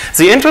has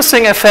the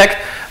interesting effect,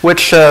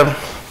 which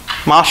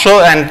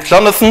Marshall and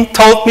Jonathan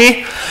told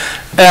me.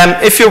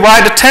 If you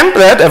write a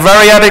template, a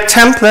variadic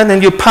template,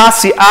 and you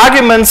pass the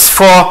arguments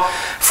for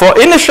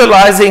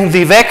initializing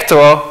the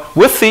vector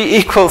with the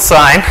equal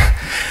sign,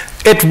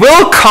 it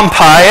will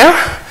compile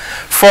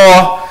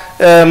for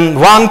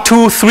 1,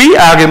 2, 3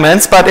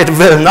 arguments, but it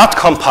will not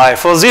compile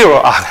for 0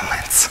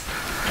 arguments.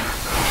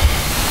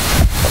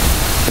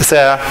 Is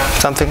there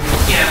something?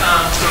 Yeah,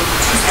 so 2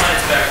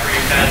 slides back where you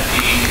had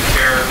the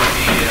error with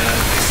the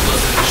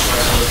explicit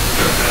initializer list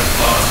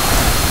clause.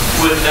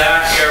 Would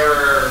that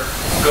error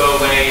go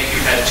away if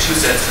you had 2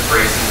 sets of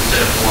braces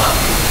instead of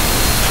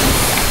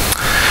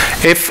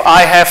 1? If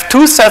I have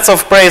 2 sets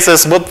of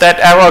braces, would that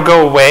error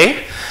go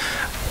away?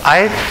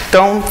 I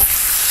don't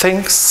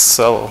think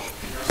so.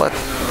 But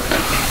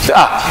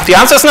the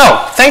answer is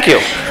no. Thank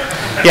you.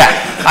 Yeah,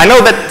 I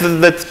know that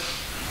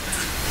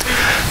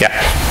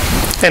yeah.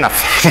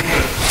 Enough.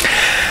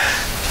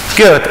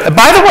 Good.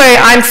 By the way,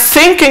 I'm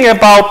thinking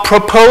about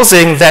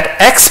proposing that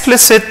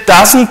explicit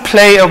doesn't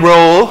play a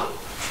role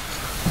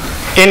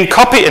in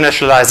copy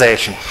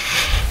initialization,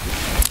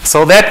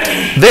 so that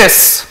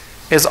this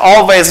is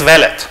always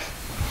valid.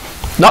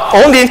 Not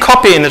only in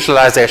copy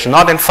initialization,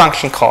 not in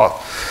function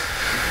call.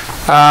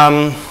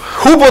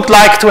 Who would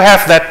like to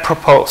have that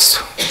proposed?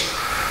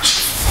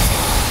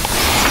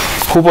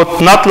 Who would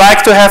not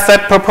like to have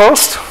that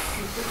proposed?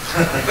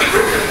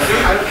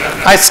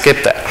 I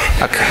skipped that.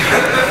 Okay.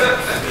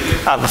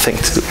 Other thing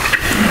to do.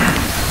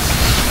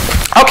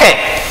 Okay.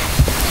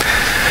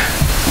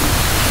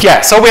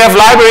 Yeah, so we have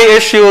library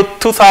issue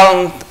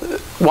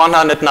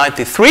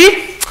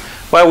 2193,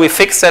 where we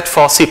fixed that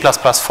for C++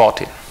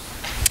 14.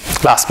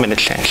 Last minute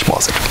change,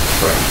 was it?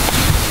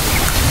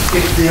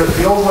 If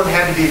the old one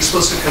had to be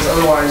explicit, because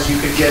otherwise you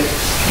could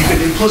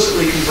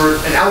implicitly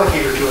convert an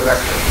allocator to a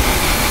vector.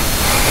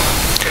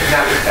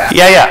 not with that.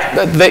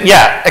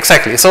 Yeah,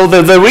 exactly. So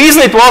the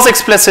reason it was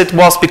explicit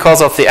was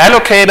because of the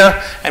allocator,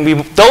 and we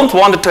don't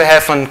want it to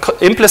have an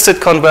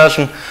implicit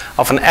conversion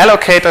of an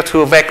allocator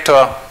to a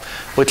vector,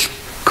 which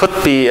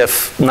could be a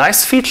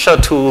nice feature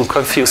to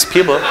confuse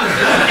people.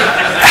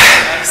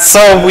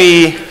 So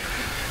we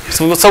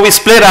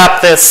split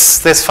up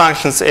these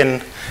functions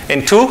in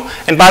two.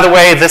 And by the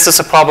way, this is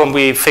a problem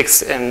we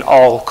fixed in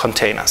all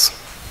containers.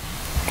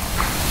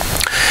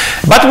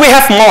 But we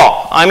have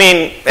more. I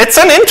mean, it's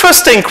an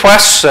interesting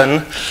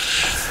question.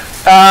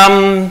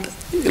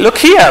 Look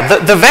here,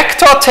 the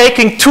vector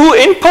taking two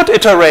input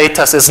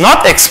iterators is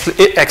not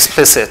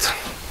explicit.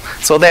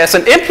 So there's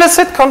an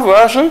implicit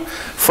conversion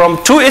from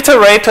two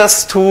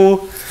iterators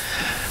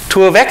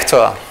to a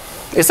vector.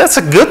 Is that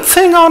a good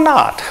thing or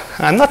not?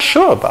 I'm not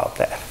sure about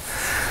that.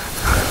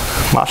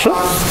 Marshall?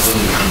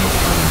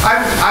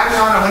 I'm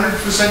not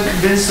 100%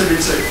 convinced that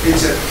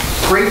it's a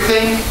great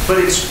thing, but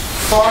it's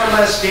far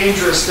less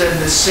dangerous than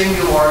the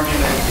single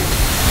argument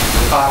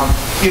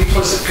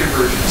implicit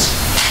convergence.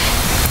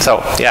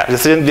 So yeah, you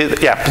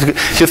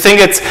think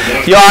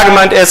your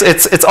argument is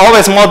it's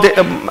always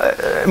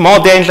more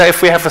danger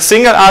if we have a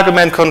single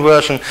argument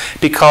conversion,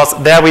 because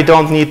there we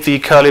don't need the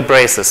curly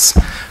braces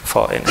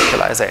for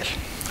initialization.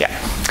 Yeah,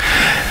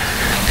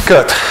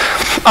 good.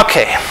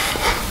 Okay,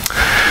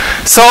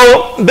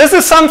 so this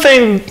is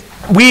something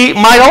we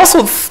might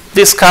also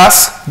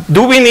discuss.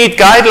 Do we need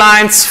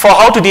guidelines for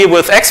how to deal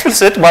with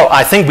explicit? Well,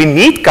 I think we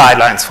need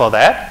guidelines for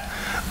that.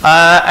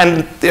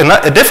 And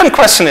a different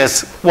question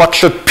is what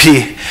should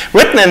be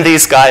written in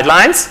these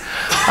guidelines.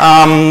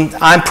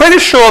 I'm pretty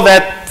sure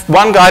that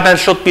one guideline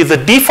should be the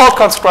default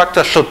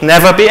constructor should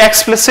never be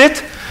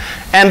explicit,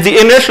 and the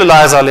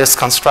initializer list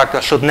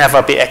constructor should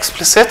never be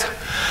explicit.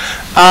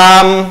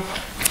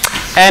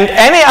 And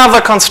any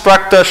other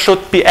constructor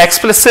should be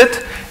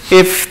explicit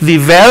if the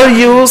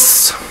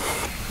values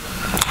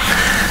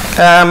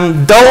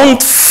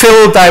don't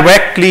fill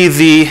directly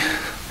the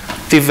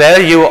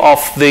value of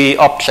the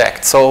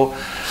object. So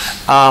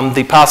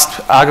the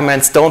passed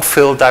arguments don't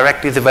fill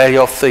directly the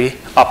value of the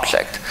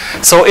object.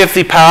 So if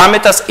the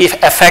parameters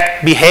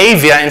affect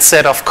behavior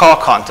instead of core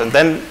content,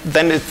 then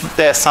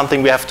there's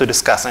something we have to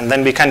discuss. And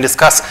then we can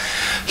discuss,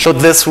 should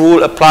this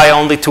rule apply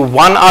only to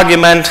one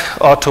argument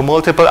or to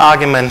multiple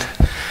argument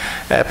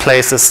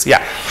places?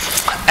 Yeah.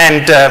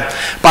 And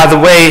by the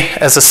way,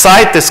 as a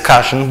side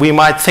discussion, we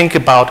might think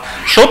about,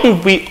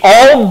 shouldn't we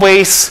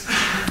always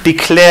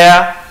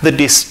declare the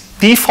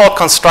default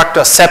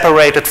constructor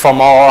separated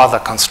from all other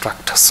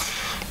constructors?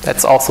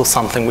 That's also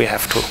something we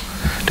have to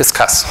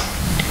discuss.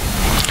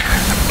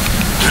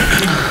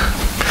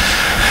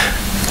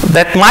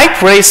 That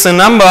might raise the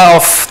number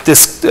of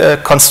this,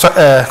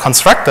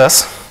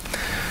 constructors.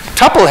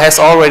 Tuple has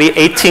already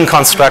 18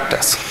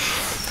 constructors.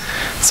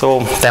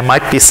 So there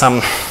might be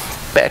some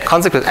bad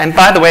consequences. And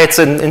by the way, it's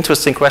an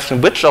interesting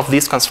question. Which of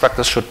these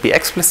constructors should be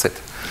explicit?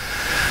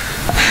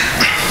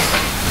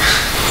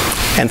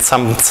 And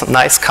some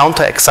nice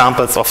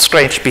counterexamples of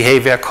strange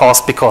behavior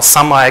caused because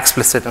some are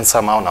explicit and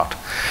some are not.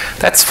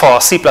 That's for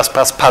C++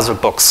 puzzle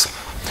books.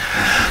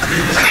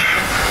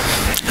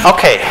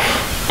 Okay.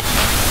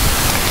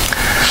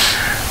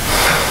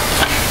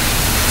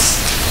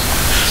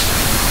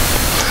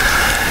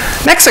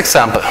 Next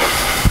example.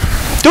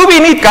 Do we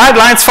need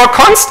guidelines for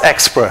const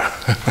expr?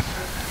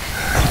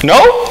 No?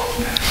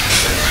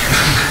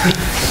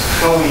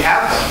 Well, we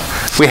have them.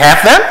 We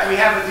have them? We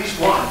have at least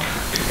one.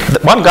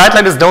 One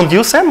guideline is don't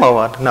use them or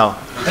what? No.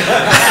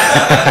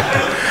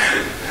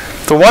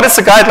 So what is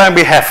the guideline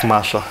we have,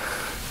 Marshall?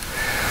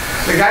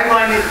 The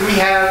guideline that we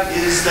have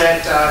is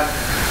that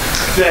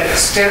that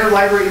standard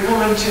library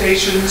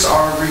implementations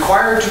are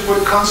required to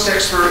put const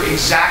expr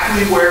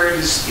exactly where it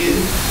is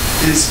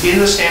in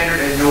the standard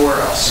and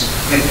nowhere else.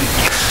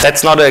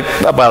 That's not a,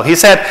 well, he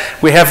said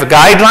we have a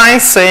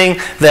guideline saying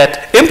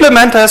that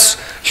implementers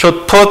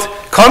should put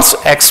const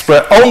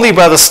expr only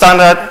where the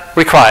standard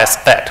requires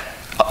that.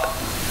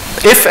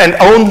 If and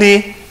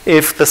only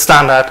if the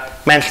standard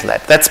mentions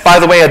that. That's, by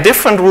the way, a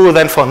different rule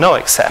than for no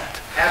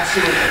except.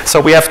 Absolutely. So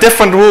we have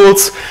different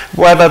rules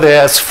whether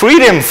there's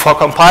freedom for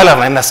compiler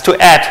vendors to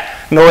add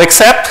no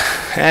except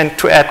and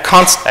to add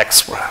const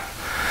expr.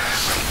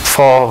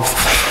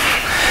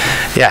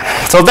 Yeah,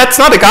 so that's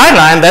not a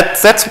guideline.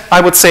 That's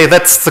I would say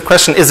that's the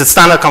question: is it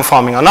standard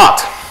conforming or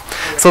not?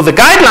 So the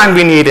guideline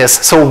we need is: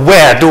 so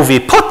where do we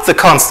put the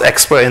const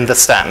expr in the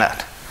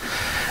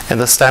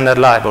standard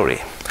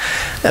library?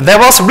 And there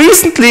was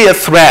recently a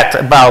thread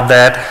about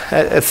that,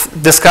 a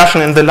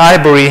discussion in the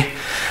library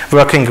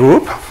working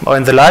group or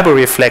in the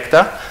library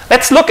reflector.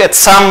 Let's look at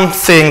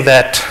something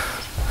that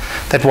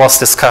was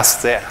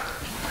discussed there.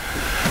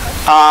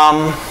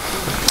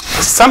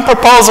 Some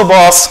proposal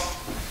was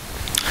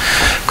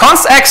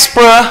const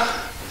expr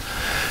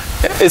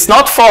is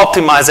not for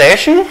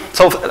optimization.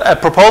 So a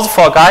proposal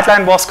for a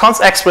guideline was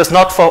const expr is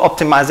not for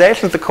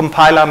optimization. The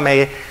compiler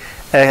may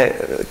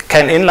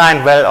can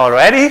inline well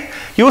already.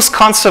 Use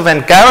constant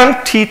when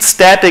guaranteed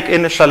static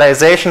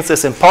initializations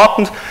is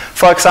important.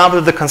 For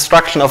example, the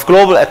construction of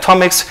global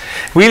atomics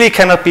really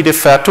cannot be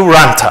deferred to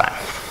runtime.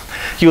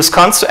 Use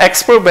const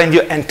expr when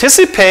you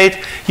anticipate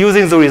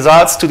using the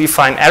results to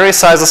define array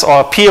sizes or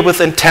appear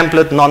within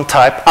template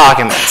non-type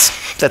arguments.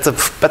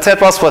 But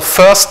that was the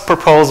first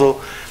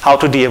proposal how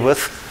to deal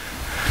with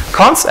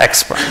const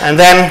expr. And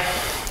then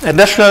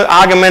additional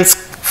arguments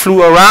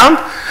flew around.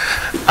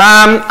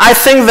 I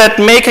think that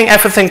making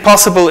everything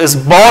possible is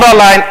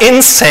borderline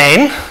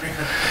insane.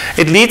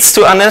 It leads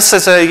to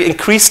unnecessary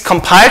increased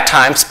compile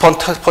times,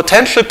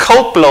 potential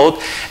code bloat,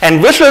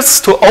 and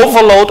wishes to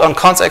overload on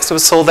const expr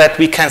so that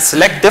we can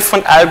select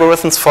different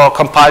algorithms for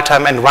compile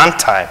time and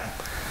runtime.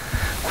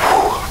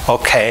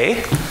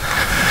 Okay.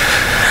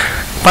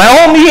 By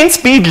all means,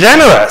 be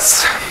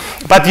generous,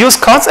 but use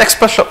const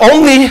expr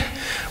only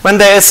when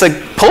there is a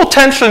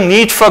potential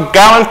need for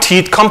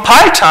guaranteed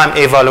compile time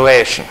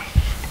evaluation.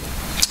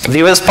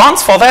 The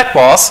response for that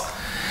was,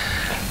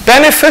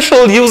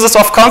 beneficial uses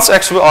of const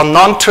expr on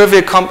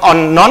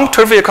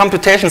non-trivial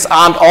computations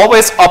aren't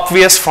always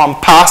obvious from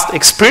past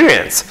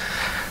experience.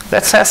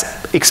 That says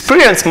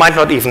experience might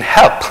not even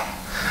help.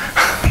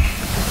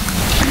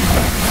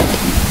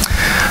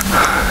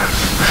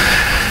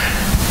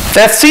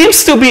 There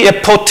seems to be a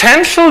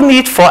potential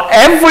need for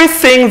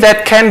everything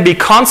that can be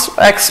const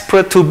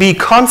expr to be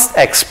const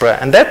expr,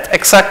 and that's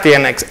exactly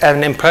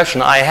an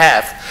impression I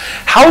have.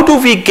 How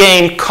do we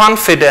gain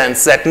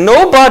confidence that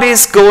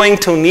nobody's going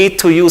to need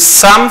to use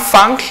some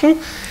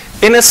function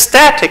in a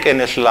static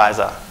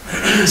initializer?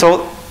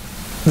 So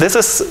this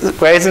is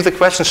raising the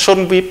question,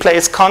 shouldn't we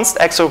place const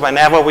expr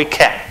whenever we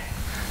can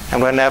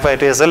and whenever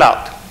it is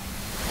allowed?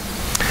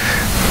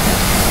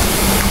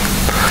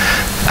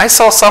 I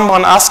saw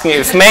someone asking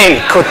if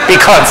main could be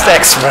const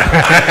expr.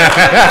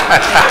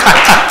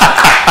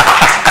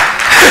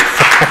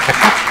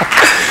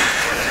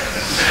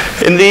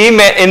 In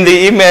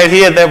the email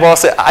here, there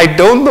was I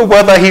don't know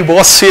whether he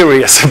was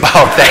serious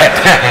about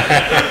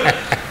that.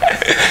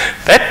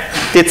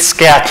 That did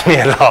scare me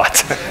a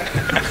lot.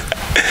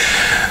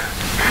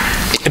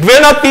 It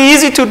will not be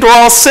easy to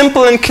draw a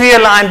simple and clear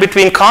line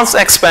between const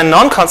expr and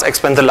non-const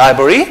expr in the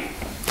library,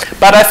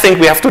 but I think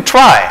we have to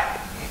try.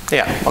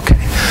 Yeah, okay.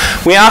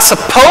 We are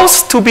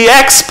supposed to be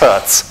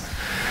experts.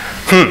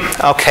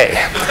 Okay.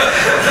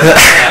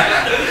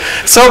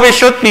 So we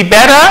should be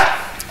better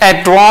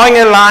at drawing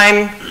a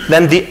line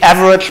than the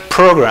average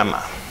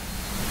programmer.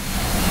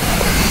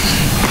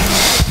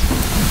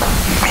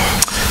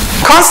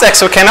 Const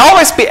expr can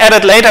always be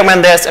added later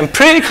when there's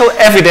empirical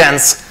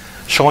evidence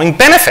showing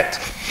benefit.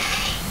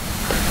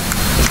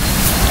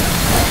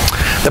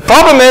 The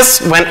problem is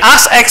when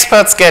us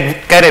experts get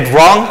it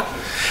wrong,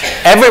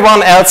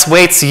 everyone else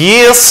waits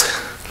years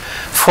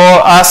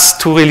for us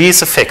to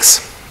release a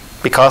fix,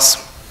 because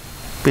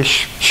we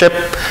ship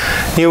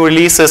new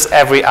releases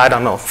every, I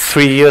don't know,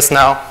 3 years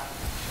now.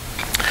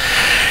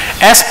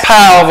 As per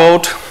our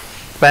vote,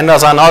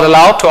 vendors are not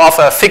allowed to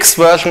offer a fixed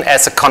version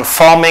as a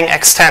conforming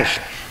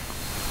extension.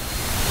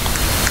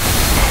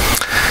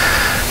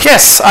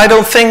 Yes, I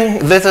don't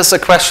think this is a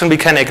question we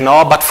can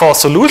ignore, but for a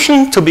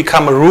solution to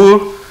become a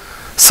rule,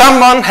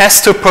 someone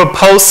has to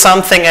propose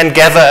something and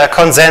gather a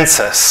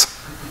consensus.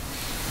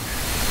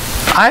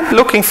 I'm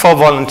looking for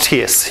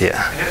volunteers here.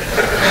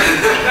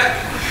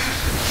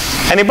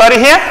 Anybody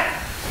here?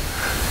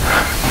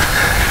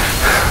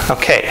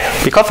 Okay,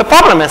 because the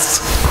problem is,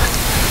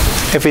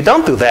 if we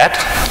don't do that,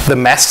 the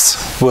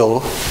mess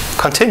will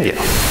continue.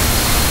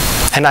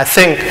 And I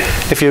think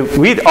if you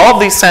read all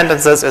these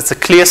sentences, it's a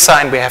clear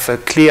sign we have a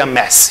clear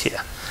mess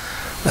here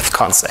with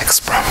const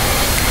expr.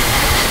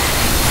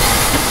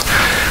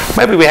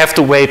 Maybe we have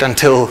to wait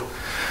until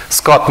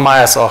Scott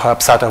Myers or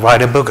Herb Sutter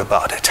write a book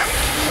about it.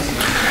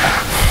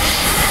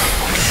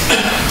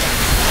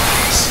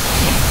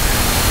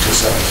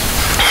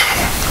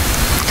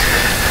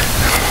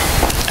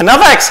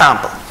 Another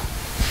example.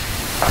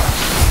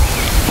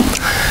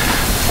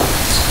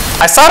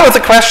 I start with a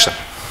question.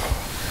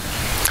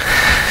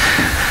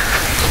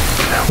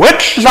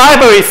 Which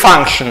library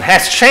function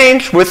has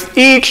changed with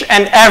each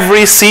and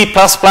every C++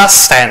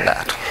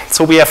 standard?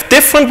 So we have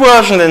different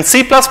versions in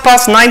C++,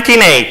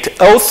 19.8,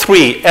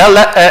 03,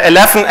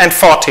 11, and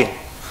 14.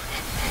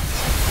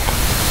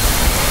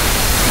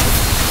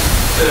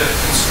 The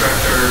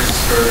constructors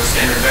for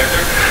standard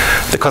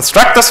vector? The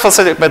constructors for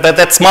standard, but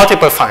that's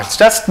multiple functions.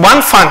 Just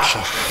one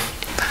function.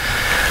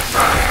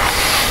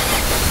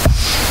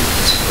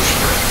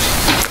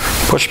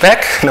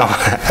 Pushback? No,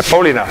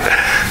 probably not.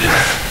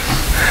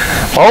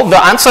 Well,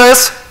 the answer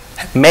is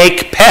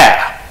make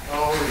pair.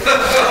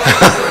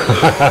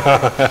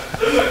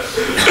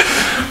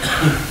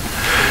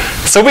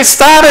 So we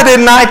started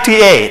in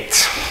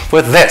 98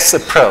 with this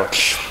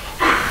approach.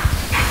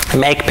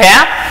 Make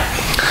pair,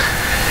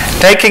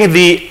 taking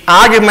the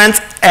arguments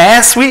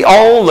as we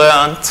all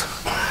learned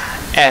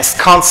as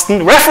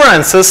constant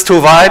references to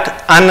avoid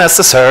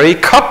unnecessary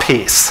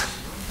copies.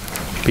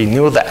 We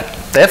knew that.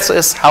 That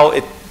is how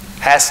it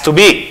has to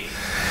be.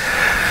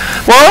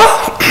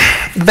 Well,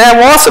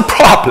 There was a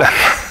problem,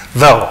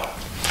 though.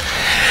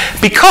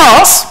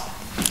 Because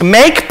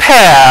make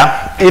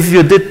pair, if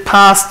you did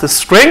pass the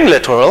string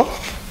literal,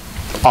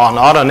 or an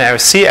ordinary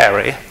C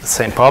array, the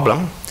same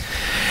problem,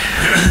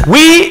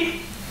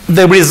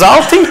 the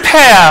resulting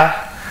pair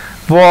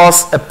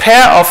was a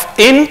pair of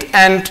int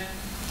and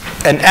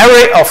an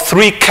array of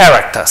 3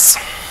 characters,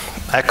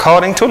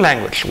 according to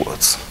language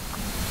rules.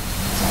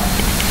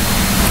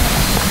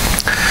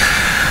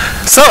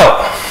 So,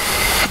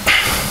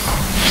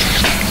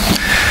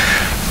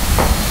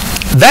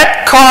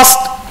 that caused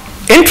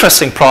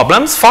interesting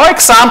problems. For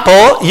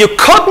example, you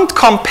couldn't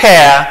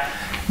compare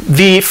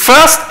the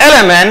first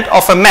element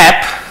of a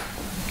map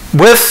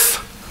with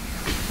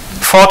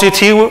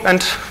 42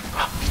 and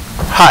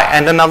hi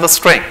and another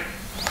string.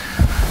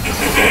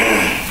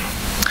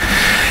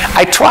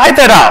 I tried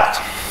that out.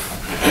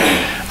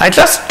 I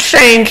just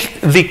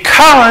changed the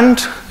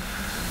current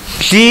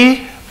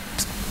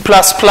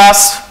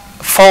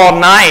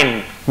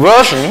G++49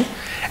 version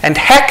and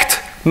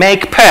hacked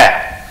make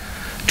pair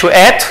to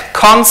add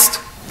const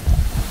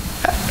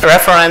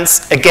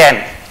reference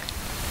again.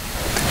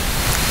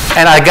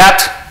 And I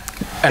got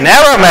an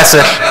error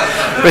message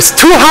with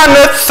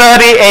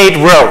 238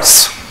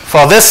 rows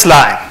for this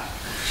line.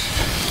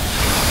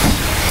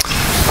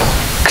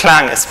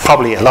 Clang is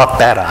probably a lot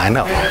better, I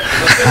know.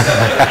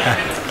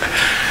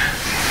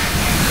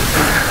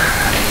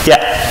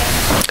 Yeah,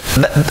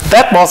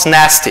 that was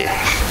nasty.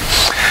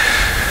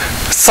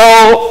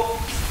 So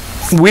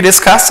we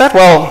discussed that.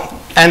 Well,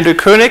 Andrew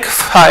Koenig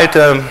filed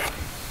a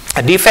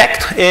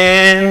defect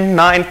in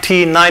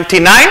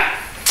 1999.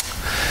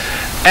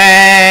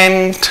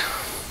 And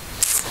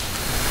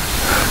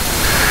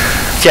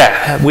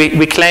yeah,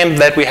 we claim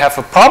that we have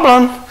a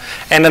problem.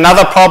 And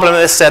another problem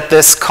is that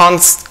this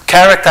const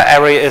character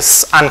array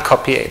is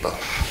uncopyable.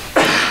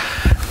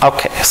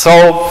 Okay,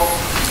 so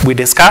we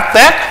discussed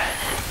that.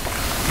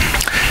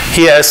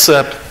 Here is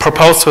a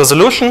proposed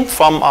resolution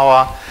from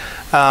our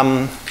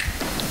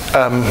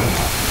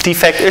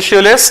defect issue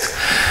list.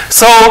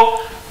 So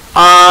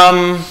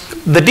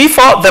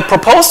the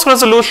proposed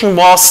resolution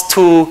was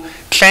to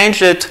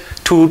change it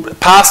to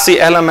pass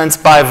the elements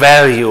by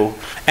value.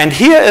 And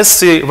here is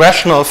the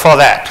rationale for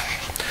that.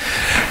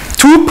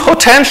 2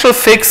 potential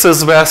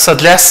fixes were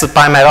suggested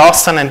by Matt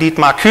Austin and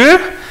Dietmar Kühl.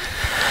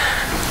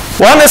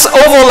 One is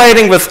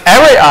overlaying with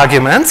array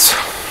arguments.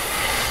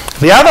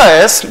 The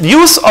other is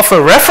use of a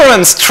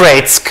reference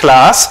traits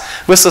class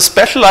with a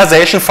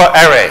specialization for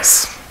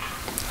arrays.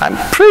 I'm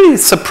pretty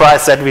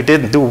surprised that we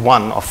didn't do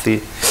one of the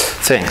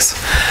things.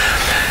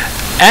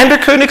 Andrew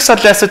Koenig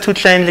suggested to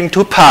changing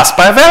to pass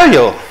by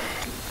value.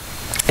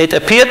 It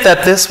appeared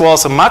that this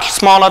was a much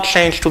smaller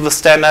change to the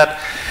standard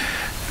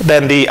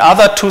than the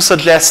other 2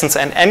 suggestions,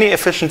 and any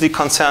efficiency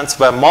concerns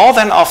were more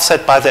than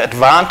offset by the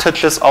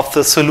advantages of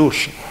the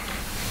solution.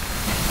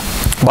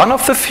 One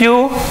of the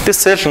few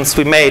decisions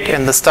we made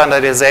in the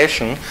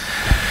standardization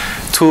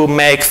to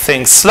make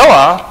things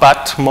slower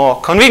but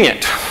more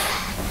convenient.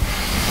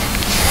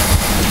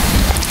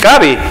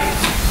 Gabi.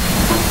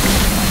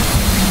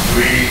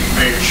 We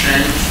make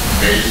change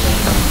based on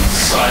the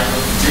size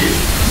of the diff,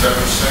 is that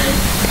what you're saying?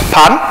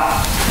 Pardon?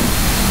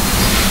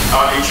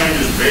 It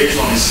changes based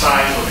on the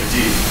size of the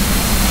diff.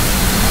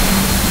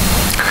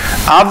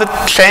 Are the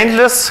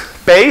changes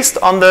based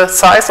on the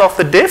size of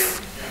the diff?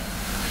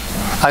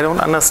 I don't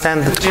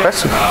understand the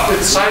question.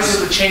 The size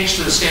of the change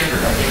to the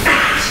standard, I think.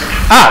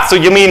 So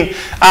you mean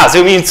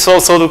so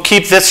to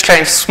keep this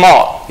change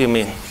small, you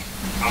mean?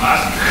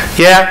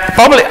 Yeah,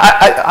 probably.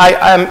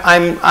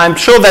 I'm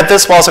sure that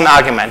this was an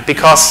argument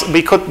because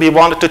we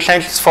wanted to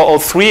change this for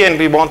 03 and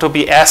we want to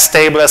be as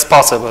stable as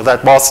possible.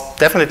 That was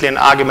definitely an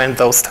argument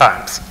those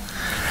times.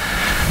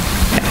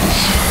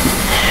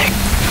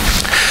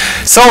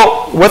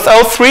 So with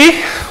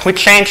 03, we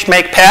changed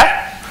make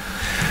pair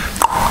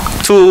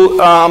to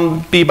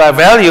be by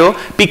value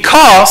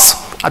because,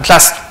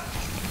 just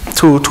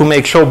to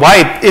make sure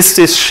why is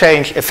this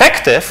change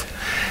effective,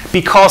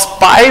 because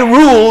by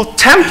rule,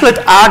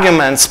 template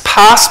arguments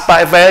passed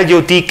by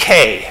value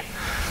decay.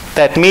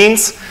 That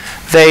means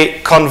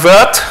they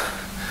convert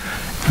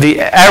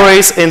the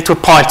arrays into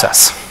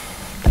pointers.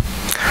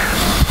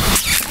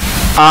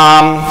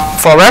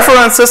 For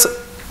references,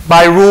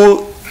 by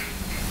rule,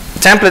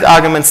 template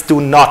arguments do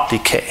not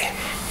decay.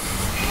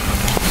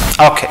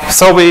 Okay,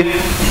 so we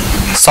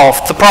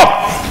solved the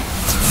problem.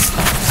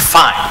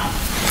 Fine.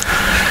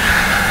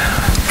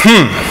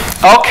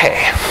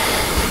 Okay.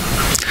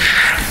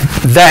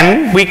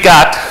 Then we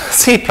got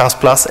C++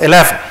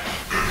 11.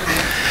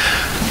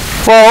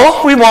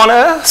 Well, we want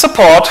to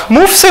support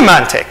move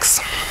semantics.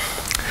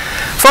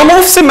 For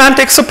move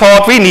semantic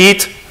support, we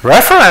need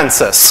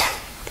references.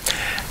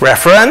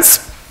 Reference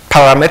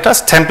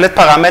parameters, template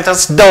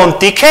parameters don't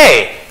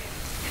decay.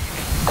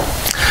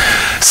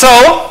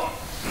 So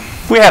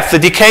we have the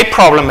decay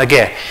problem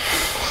again.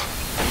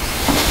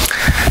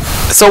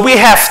 So we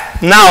have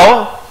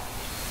now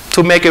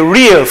to make a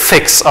real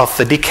fix of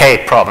the decay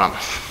problem.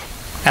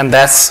 And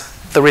that's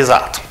the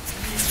result.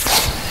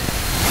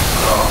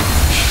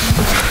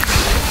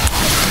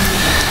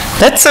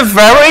 That's a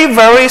very,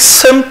 very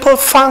simple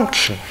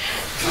function.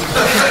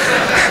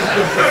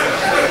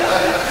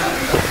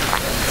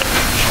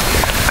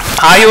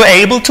 Are you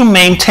able to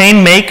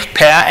maintain make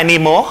pair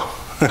anymore?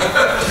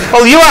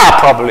 Well, you are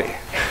probably.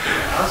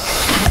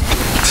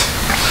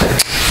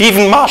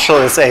 Even Marshall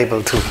is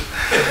able to.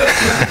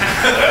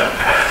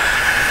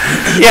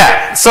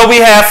 Yeah, so we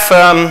have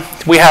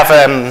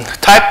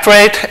type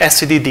trait,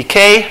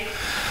 std_decay.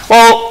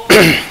 Well,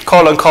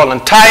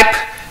 colon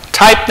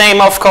type name,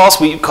 of course,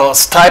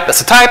 because type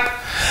is a type.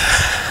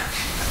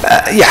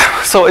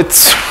 Yeah, so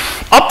it's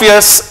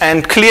obvious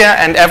and clear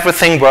and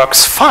everything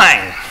works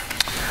fine.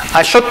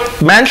 I should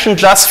mention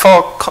just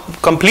for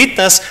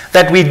completeness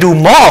that we do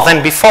more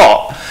than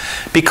before,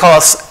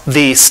 because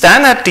the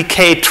standard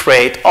decay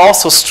trait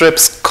also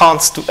strips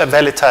const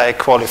validate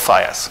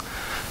qualifiers,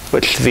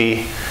 which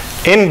the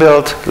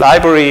inbuilt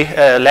library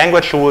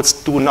language rules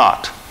do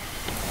not.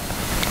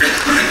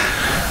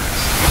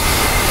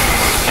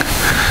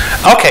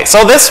 Okay,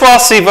 so this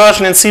was the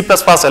version in C++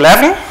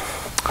 11.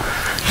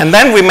 And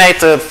then we made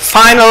the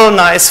final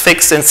nice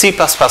fix in C++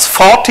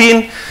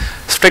 14,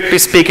 strictly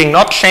speaking,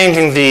 not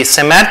changing the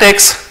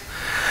semantics.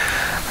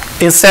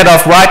 Instead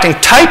of writing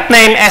type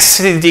name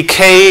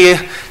std_decay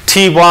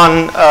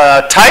t1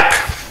 type,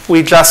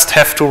 we just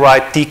have to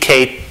write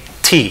dkt,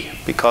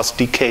 because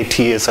dkt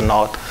is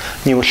a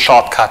new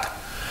shortcut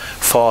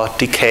for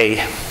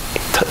decay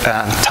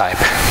type.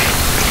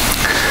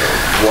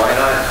 Why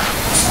not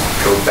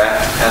go back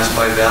to pass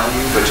by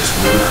value, but just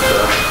move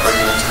the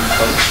arguments in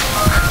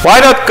place? Why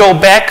not go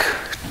back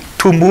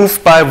to move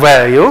by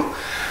value?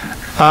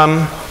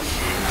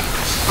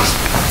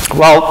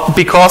 Well,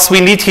 because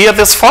we need here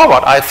this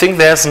forward. I think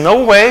there's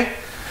no way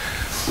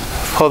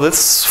for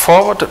this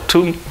forward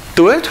to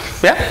do it.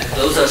 Yeah?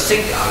 Those are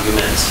sync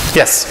arguments.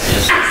 Yes.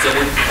 So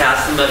we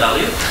pass them by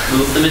value,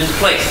 move them into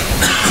place.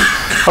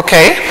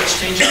 Okay. Let's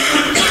change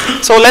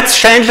it. So let's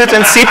change it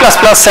in C++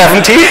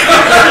 70.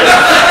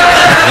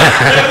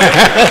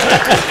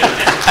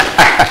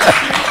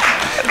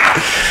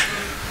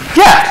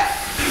 Yeah.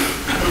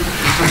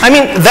 I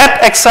mean, that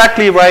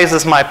exactly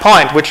raises my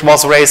point, which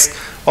was raised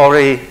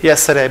already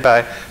yesterday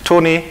by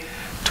Tony,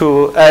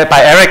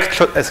 by Eric,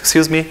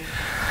 excuse me,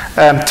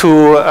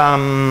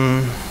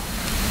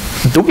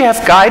 do we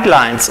have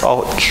guidelines,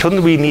 or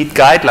shouldn't we need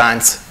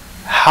guidelines,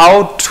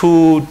 how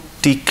to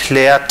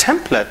declare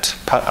template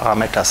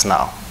parameters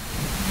now?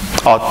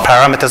 Or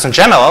parameters in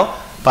general,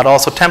 but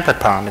also template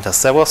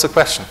parameters. That was the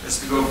question.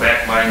 Just to go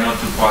back, why not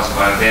to pass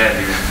by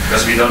value?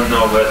 Because we don't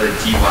know whether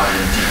T1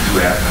 and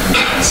T2 have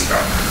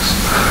constructors.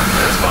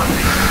 That's one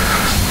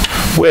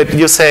thing.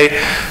 You say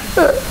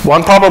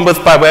one problem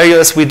with by value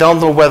is we don't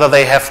know whether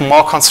they have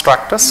more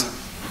constructors,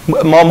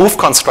 more move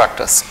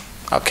constructors.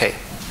 Okay.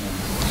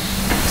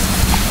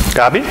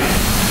 Gabi?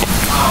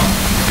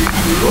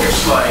 It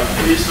looks like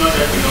it is not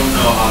that we don't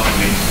know how to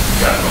make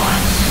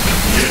guidelines.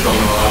 We just don't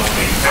know how to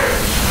make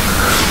pairs.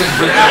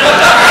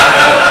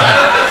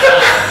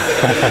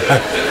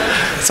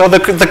 So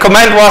the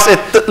comment was,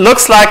 it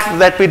looks like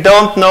that we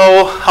don't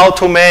know how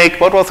to make,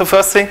 what was the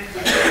first thing?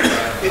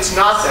 It's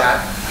not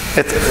that.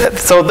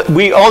 So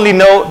we only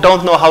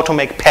don't know how to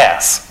make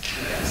pairs.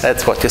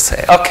 That's what you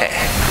say. Okay.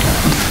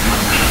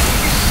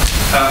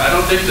 I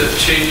don't think that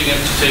changing it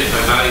to take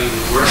by value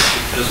would work,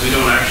 because we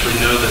don't actually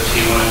know that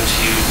T1 and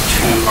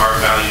T2 are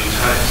value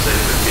types. They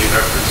could be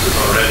references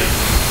already.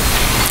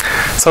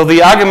 So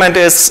the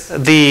argument is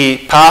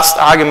the past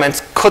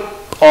arguments could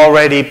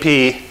already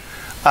be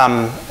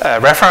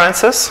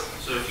references.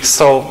 So if you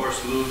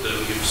force move them,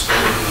 you've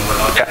stolen them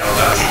without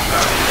value.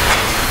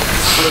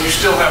 So you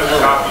still have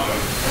a copy of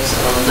them.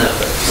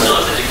 Still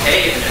have the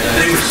decay.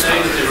 They were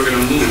saying that they were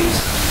going to move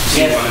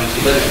T1 and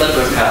T2. But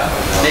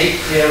make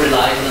pair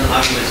relies on an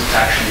argument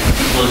action.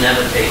 People will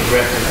never take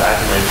reference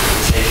arguments in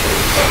the same way.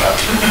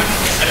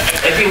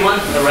 If you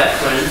want a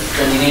reference,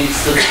 then you need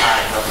still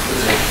type, not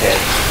specific pair.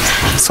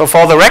 So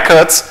for the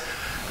records,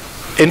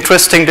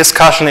 interesting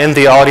discussion in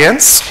the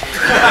audience.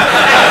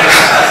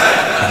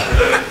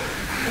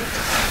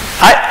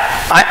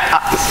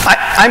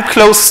 I'm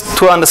close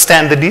to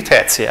understand the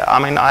details here. I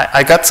mean,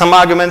 I got some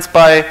arguments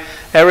by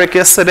Eric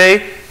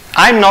yesterday.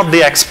 I'm not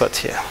the expert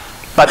here.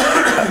 But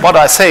what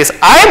I say is,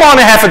 I want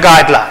to have a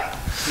guideline.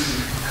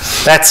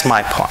 That's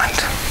my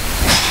point.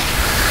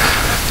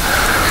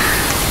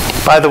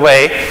 By the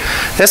way,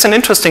 there's an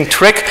interesting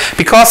trick,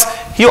 because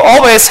you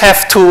always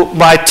have to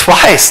write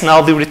twice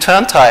now the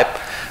return type,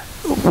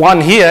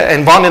 one here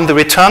and one in the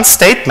return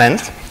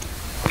statement.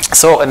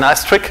 So a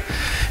nice trick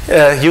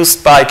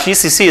used by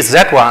GCC is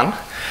that one.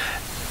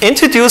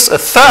 Introduce a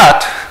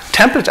third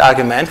template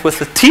argument with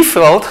the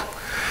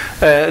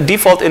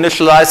default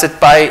initialize it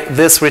by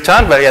this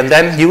return value, and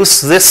then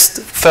use this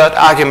third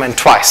argument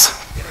twice.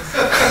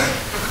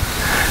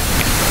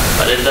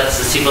 But if that's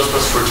the C++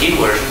 14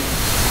 version,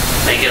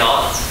 make it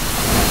odd.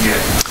 Yeah.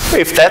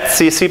 If that's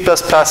the C++... The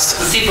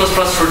C++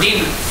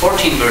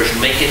 14 version,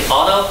 make it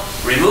auto,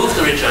 remove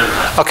the return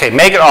type. Okay,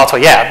 make it auto.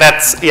 Yeah,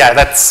 that's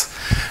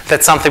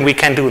something we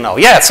can do now.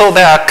 Yeah, so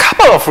there are a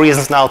couple of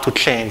reasons now to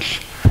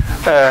change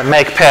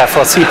make pair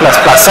for C++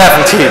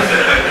 17.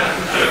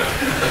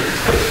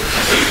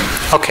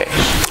 Okay,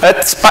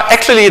 but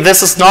actually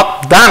this is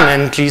not done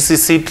in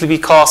GCC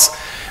because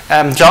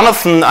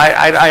Jonathan,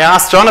 I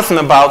asked Jonathan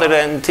about it,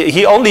 and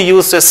he only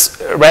used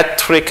this red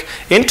trick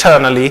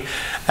internally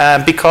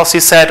because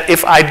he said,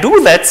 if I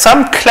do that,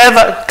 some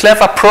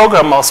clever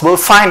programmers will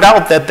find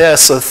out that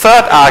there's a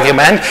third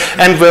argument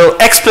and will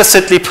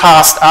explicitly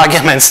pass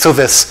arguments to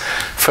this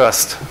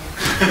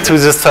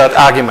third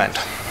argument.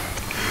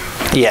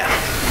 Yeah.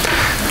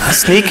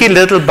 Sneaky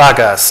little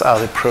buggers are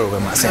the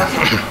programmers. Yeah.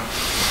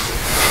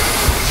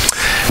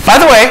 By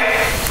the way,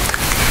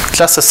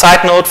 just a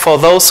side note for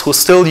those who are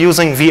still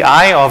using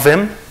VI or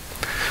Vim,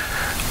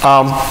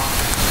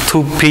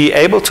 to be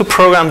able to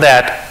program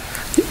that,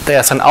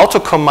 there's an auto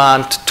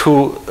command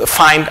to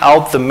find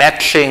out the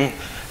matching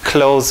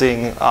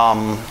closing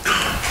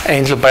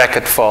angel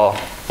bracket for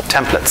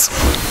templates.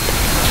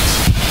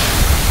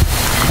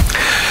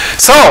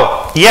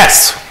 So,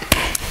 yes,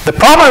 the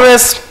problem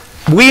is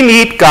we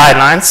need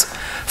guidelines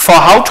for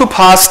how to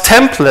pass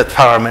template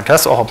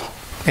parameters, or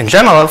in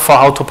general for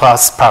how to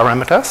pass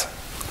parameters.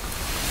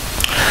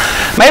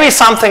 Maybe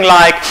something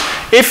like,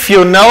 if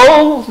you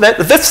know that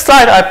this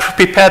slide I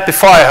prepared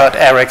before I heard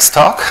Eric's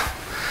talk.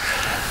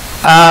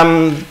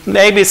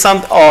 Maybe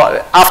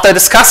or after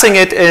discussing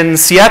it in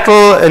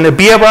Seattle in a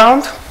beer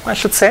round, I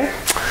should say.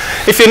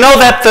 If you know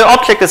that the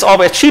object is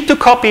always cheap to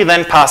copy,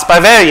 then pass by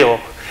value.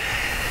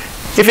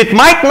 If it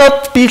might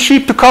not be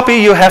cheap to copy,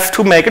 you have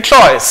to make a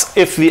choice.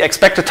 If the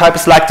expected type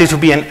is likely to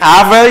be an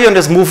R value and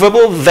is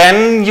movable,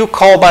 then you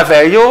call by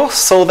value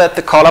so that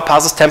the caller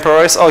passes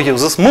temporaries or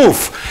uses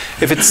move.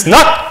 If it's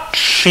not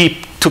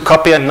cheap to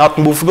copy and not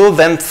movable,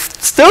 then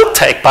still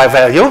take by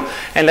value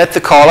and let the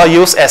caller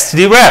use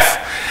stdref.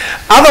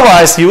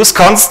 Otherwise, use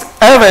const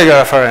L value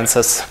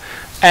references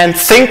and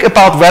think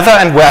about whether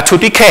and where to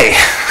decay.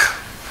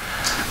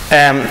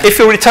 If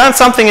you return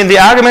something in the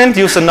argument,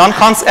 use a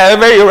non-const L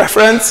value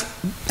reference.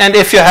 And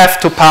if you have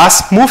to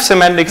pass move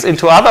semantics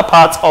into other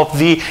parts of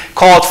the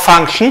called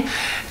function,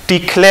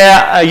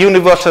 declare a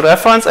universal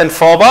reference and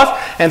forward,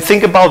 and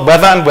think about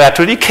whether and where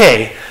to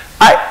decay.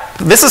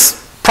 This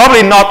is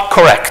probably not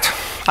correct.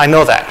 I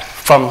know that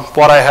from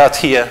what I heard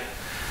here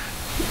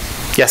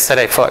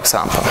yesterday, for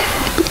example.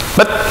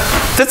 But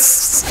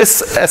this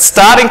is a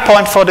starting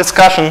point for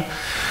discussion.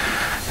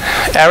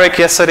 Eric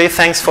yesterday,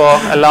 thanks for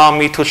allowing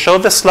me to show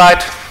this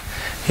slide.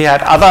 He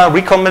had other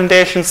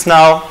recommendations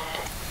now,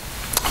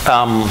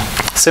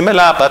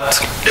 similar but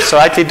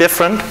slightly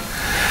different.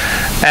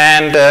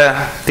 And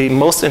the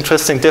most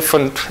interesting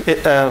different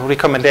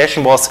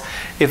recommendation was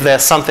if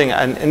there's something,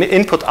 an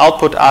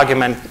input-output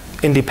argument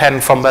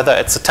independent from whether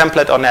it's a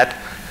template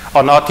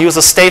or not, use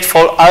a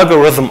stateful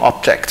algorithm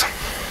object.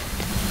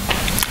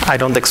 I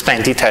don't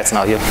explain details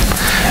now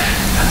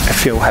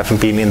if you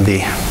haven't been in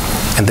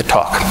the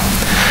talk.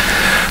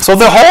 So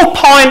the whole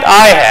point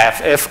I have,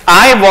 if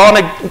I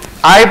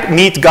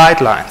need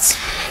guidelines.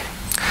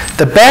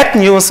 The bad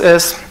news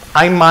is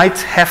I might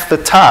have the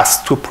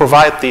task to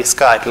provide these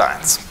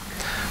guidelines.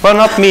 Well,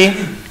 not me,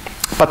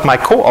 but my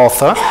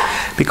co-author,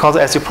 because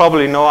as you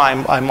probably know,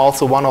 I'm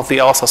also one of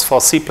the authors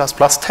for C++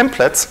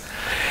 templates,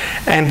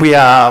 and we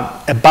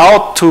are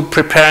about to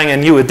preparing a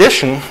new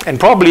edition, and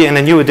probably in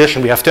a new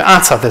edition we have to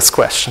answer this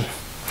question.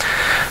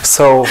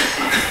 So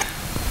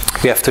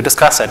we have to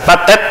discuss it.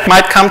 But that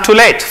might come too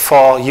late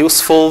for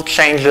useful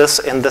changes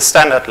in the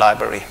standard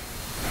library.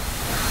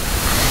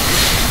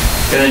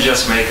 Can I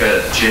just make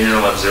a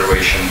general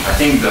observation? I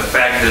think the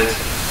fact that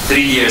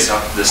 3 years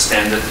after the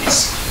standard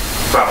has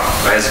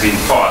been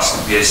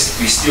passed, we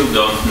still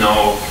don't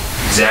know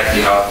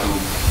exactly how to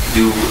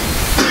do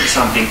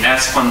something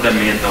as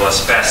fundamental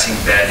as passing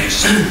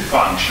values to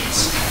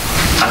functions.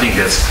 I think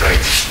that's great.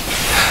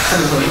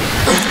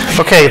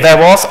 Okay,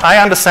 I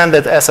understand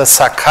that as a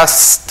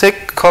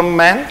sarcastic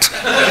comment,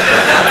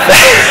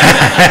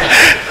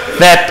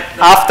 that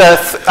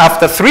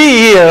after 3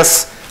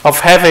 years of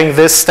having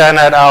this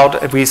standard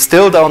out, we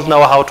still don't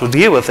know how to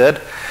deal with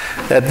it,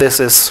 that this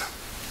is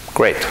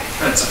great.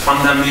 That's a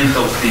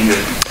fundamental thing.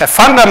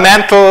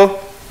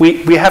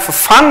 We have a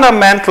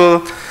fundamental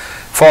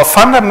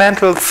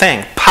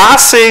thing.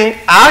 Passing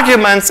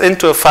arguments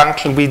into a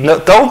function, we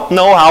don't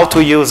know how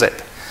to use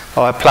it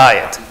or apply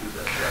it.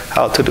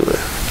 How to do it.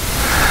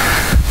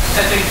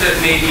 I think that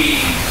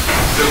maybe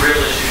the real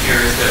issue here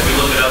is that we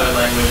look at other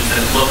languages and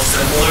it looks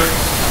similar,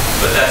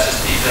 but that's just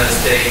because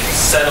they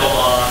settled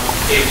on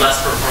a less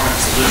performant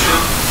solution.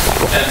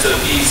 And so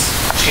these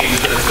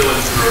changes that it's going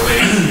through are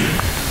ways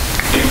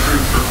to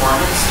improve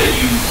performance that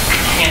you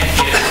can't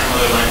get from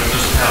other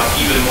languages without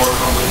even more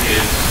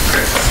complicated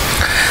tricks.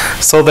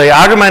 So the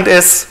argument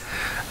is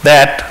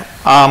that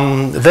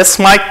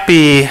this might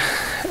be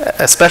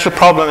a special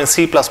problem in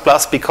C++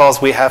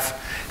 because we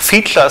have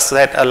features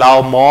that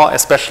allow more,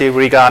 especially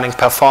regarding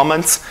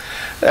performance.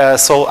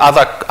 So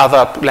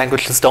other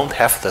languages don't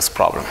have this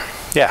problem.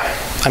 Yeah,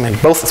 I mean,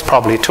 both is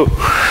probably true.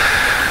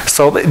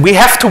 So we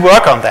have to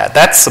work on that.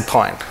 That's the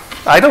point.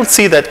 I don't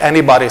see that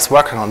anybody's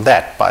working on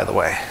that, by the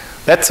way.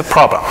 That's a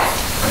problem.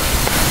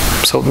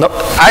 So no,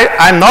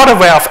 I'm not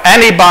aware of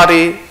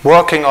anybody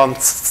working on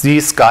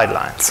these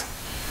guidelines.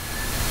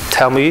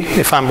 Tell me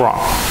if I'm wrong.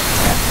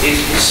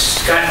 Is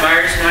Scott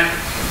Myers not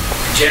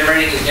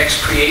generating his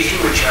next creation,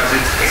 which I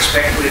would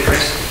expect would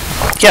address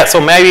it? Yeah,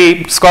 so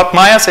maybe Scott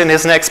Myers in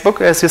his next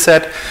book, as you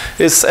said,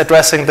 is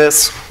addressing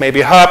this.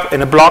 Maybe Herb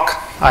in a blog,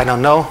 I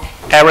don't know.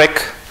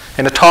 Eric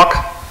in a talk.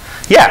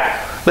 Yeah,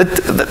 but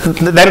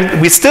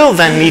then we still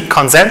then need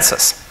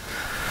consensus.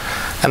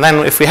 And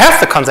then if we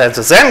have the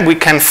consensus, then we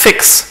can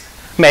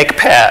make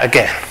pair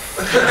again.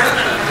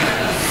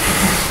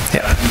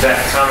 Yeah. That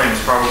comment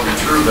is probably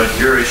true, but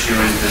your issue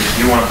is that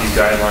you want these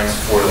guidelines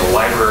for the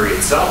library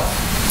itself.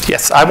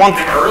 Yes, I want...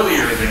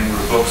 Earlier than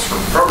were books for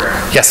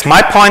programmers. Yes,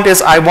 my point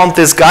is I want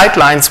these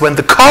guidelines when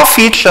the core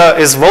feature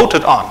is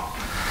voted on.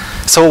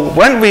 So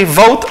when we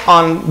vote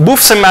on move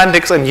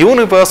semantics and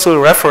universal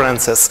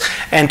references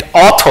and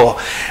auto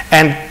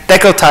and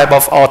decotype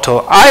of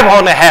auto, I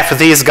want to have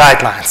these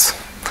guidelines.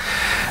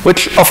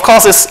 Which, of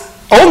course, is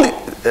only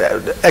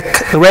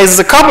raises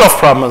a couple of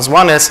problems.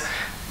 One is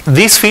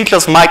these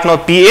features might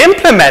not be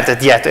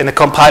implemented yet in a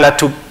compiler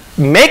to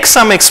make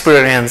some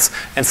experience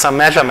and some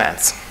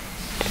measurements.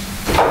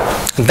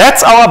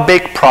 That's our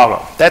big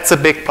problem. That's a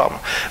big problem.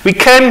 We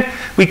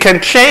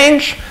can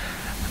change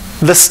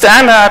the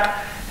standard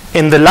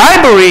in the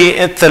library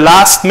at the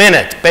last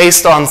minute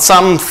based on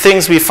some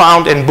things we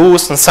found in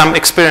Boost and some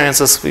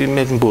experiences we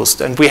made in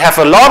Boost. And we have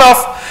a lot of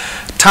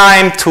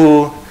time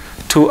to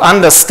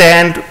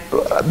understand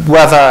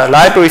whether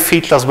library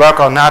features work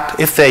or not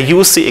if they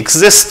use the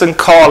existing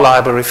core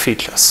library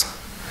features.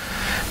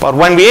 But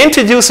when we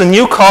introduce a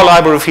new core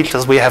library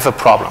features, we have a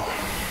problem.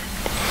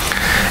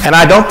 And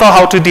I don't know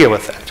how to deal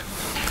with that.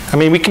 I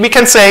mean, we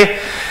can say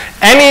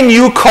any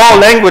new core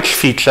language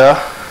feature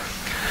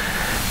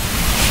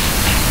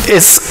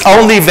is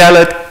only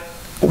valid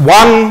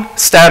one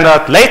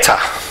standard later.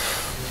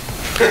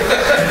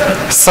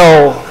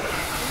 So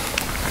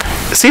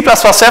C++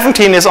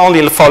 17 is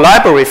only for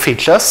library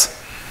features.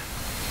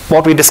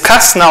 What we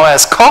discuss now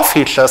as core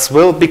features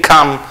will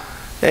become,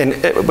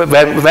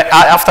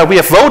 after we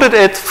have voted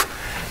it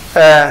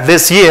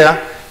this year,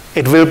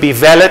 it will be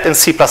valid in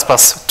C++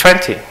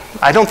 20.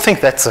 I don't think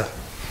that's a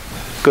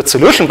good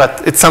solution,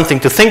 but it's something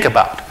to think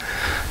about.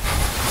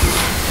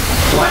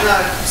 Why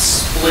not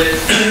split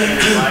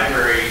the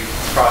library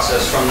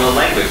process from the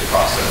language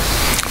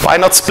process? Why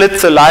not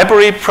split the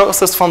library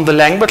process from the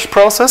language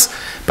process?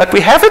 But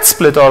we have it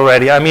split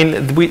already. I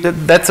mean,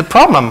 that's a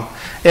problem.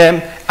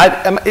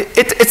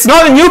 It's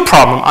not a new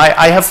problem.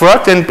 I have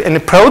worked in a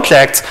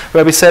project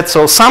where we said,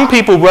 so some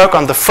people work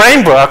on the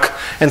framework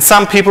and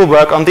some people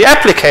work on the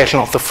application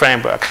of the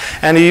framework.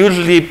 And you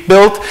usually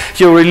build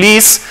your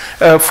release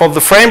for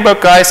the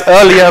framework guys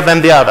earlier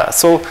than the other.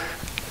 So,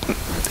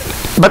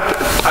 but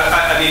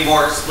I mean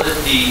more split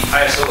the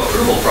ISO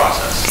approval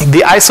process.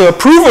 The ISO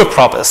approval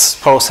process.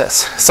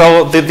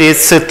 So the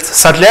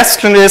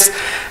suggestion is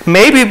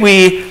maybe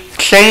we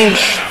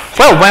change,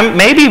 well,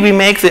 maybe we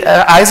make the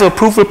ISO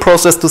approval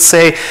process to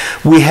say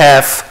we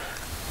have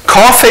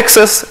core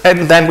fixes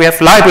and then we have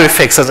library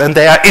fixes and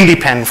they are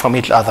independent from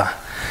each other.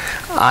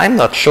 I'm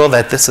not sure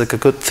that this is a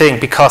good thing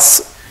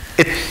because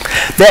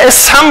there is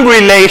some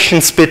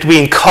relations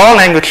between core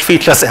language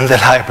features and the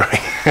library.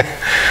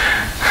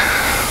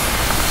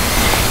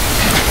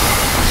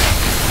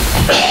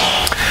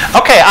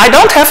 Okay, I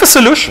don't have a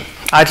solution.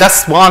 I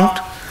just want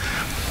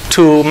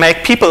to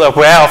make people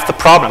aware of the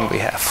problem we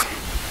have.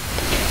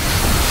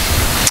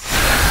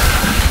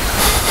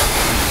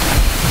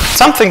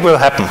 Something will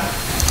happen.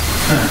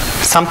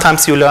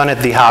 Sometimes you learn it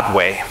the hard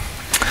way.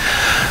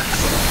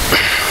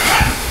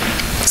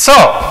 So,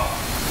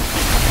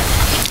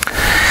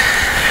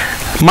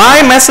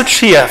 my message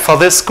here for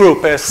this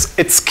group is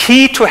it's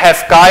key to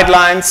have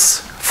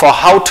guidelines for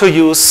how to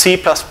use C++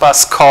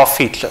 core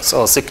features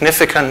or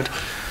significant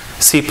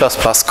C++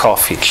 core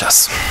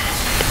features.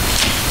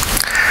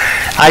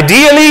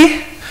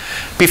 Ideally,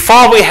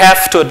 before we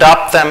have to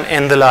adopt them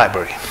in the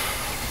library,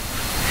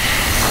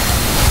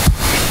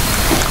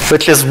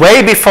 which is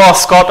way before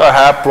Scott or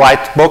Herb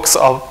write books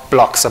or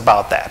blogs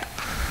about that.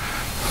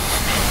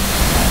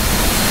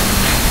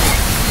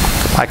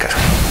 Michael.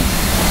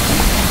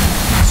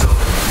 So,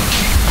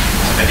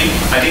 I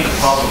think the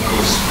problem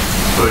goes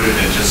further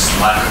than just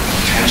lack of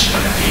intention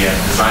at the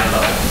design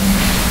level.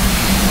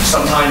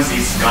 Sometimes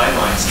these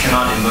guidelines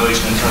cannot emerge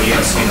until you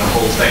have seen the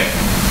whole thing.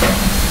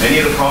 Many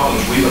of the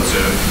problems we've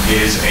observed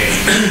is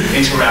an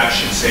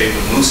interaction, say,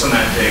 with move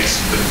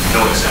semantics with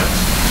no exempt.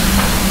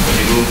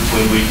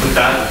 When we put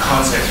that in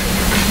context,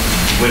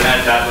 we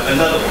add that with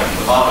another one,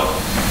 with auto,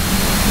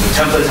 with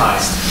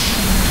templatized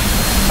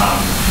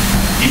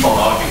default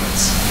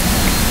arguments.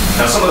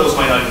 Now, some of those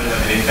might not even have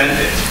been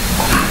invented.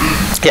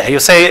 Yeah, you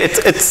say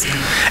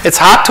it's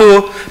hard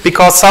to,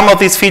 because some of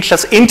these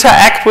features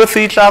interact with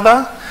each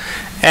other.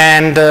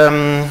 And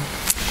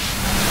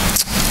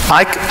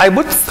I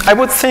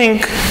would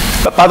think,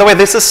 but by the way,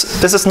 this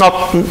is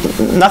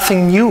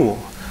nothing new.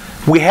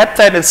 We had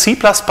that in C++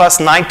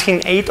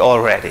 19.8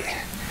 already,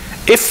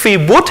 if we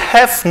would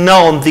have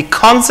known the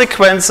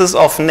consequences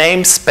of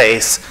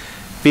namespace,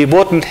 we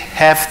wouldn't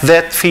have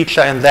that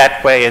feature in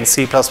that way in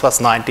C++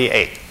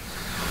 98.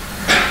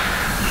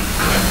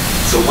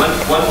 So one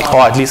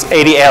or at least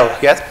ADL,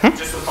 yes?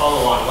 Just to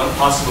follow on, one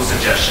possible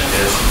suggestion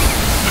is,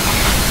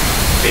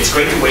 it's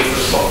great to wait for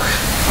the book,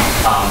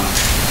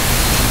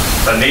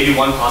 but maybe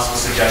one possible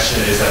suggestion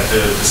is that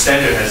the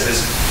standard has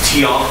this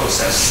TR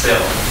process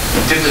still,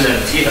 different than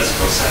the TS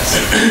process,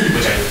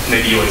 which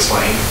maybe you'll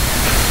explain.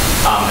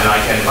 And I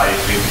can invite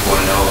if you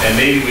want to know. And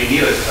maybe we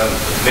need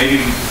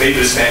maybe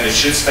the standard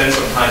should spend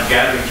some time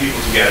gathering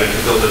people together to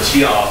build a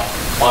TR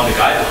on the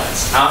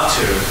guidelines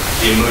after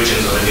the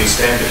emergence of a new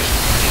standard,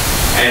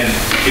 and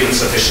given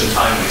sufficient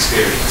time and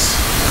experience.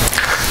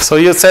 So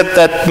you said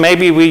that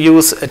maybe we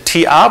use a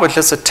TR, which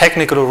is a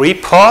technical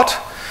report,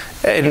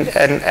 and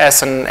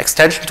as an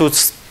extension to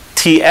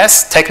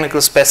TS, technical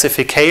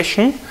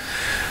specification,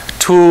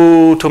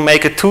 to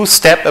make a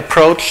two-step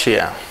approach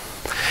here.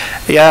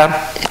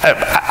 Yeah,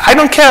 I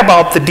don't care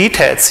about the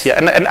details here,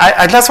 and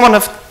I just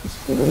want to,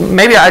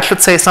 maybe I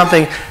should say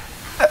something.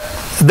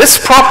 This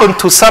problem,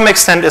 to some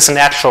extent, is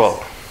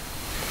natural.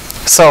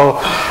 So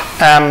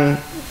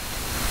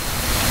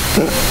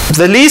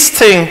the least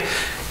thing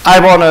I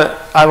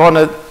want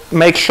to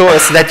make sure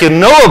is that you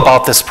know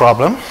about this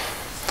problem,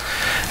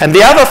 and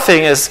the other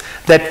thing is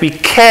that we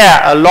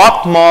care a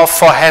lot more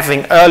for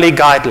having early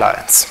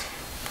guidelines,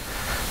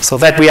 so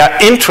that we are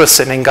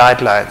interested in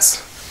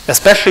guidelines,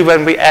 especially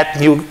when we add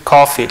new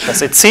core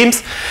features. It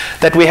seems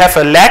that we have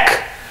a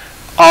lack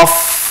of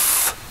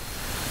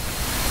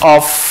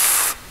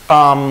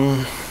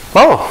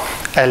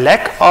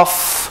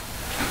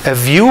a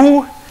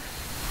view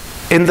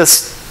in the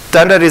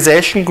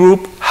standardization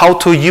group how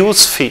to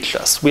use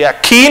features. We are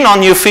keen on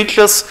new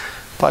features,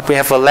 but we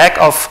have a lack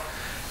of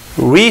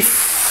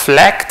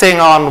reflecting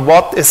on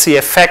what is the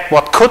effect,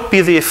 what could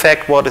be the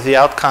effect, what is the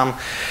outcome.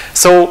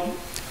 So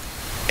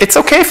it's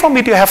okay for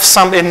me to have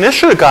some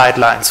initial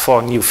guidelines for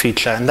a new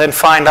feature and then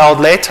find out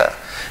later,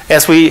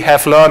 as we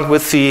have learned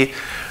with the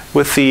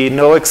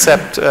no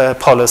accept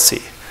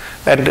policy.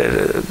 And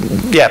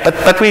yeah,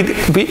 but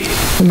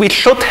we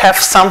should have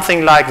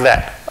something like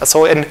that.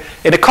 So in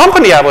a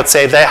company, I would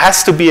say there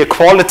has to be a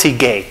quality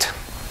gate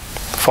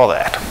for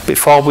that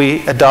before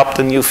we adopt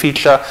a new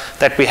feature,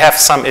 that we have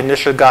some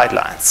initial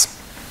guidelines.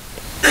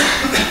 As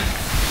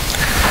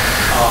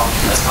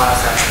far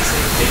as I'm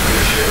concerned, the big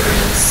issue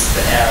is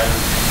the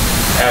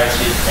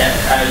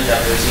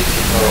LWG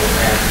people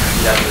and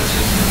EWG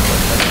people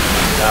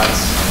without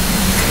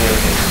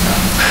communicating.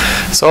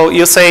 So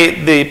you say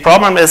the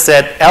problem is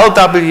that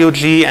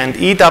LWG and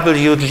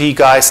EWG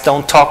guys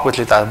don't talk with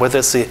each other, whether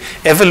it's the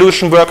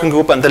evolution working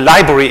group and the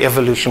library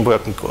evolution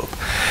working group.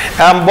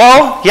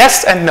 Well,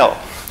 yes and no.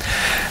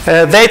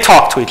 They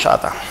talk to each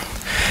other.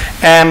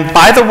 And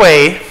by the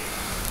way,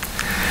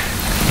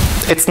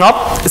 it's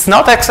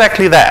not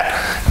exactly that.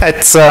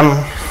 It's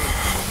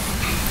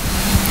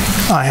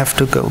I have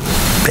to go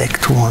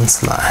back to one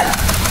slide.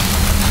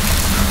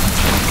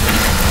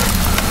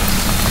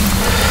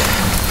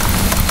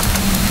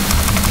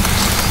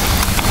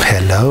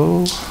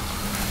 Hello,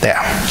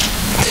 there.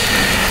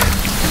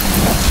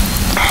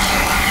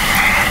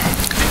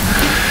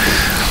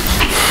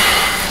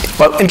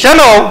 Well, in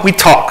general, we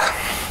talk.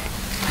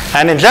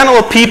 And in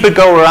general, people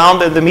go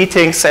around in the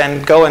meetings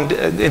and go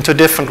into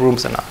different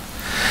rooms and all.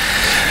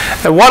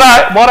 What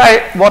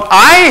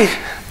I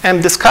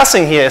am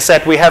discussing here is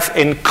that we have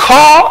in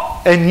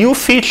core a new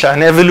feature,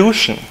 an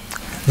evolution.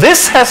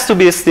 This has to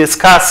be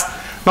discussed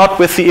not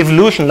with the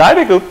evolution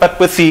library group, but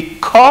with the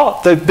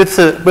core,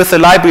 with the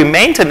library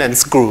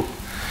maintenance group.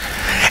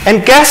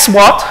 And guess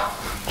what?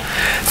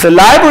 The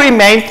library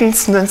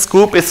maintenance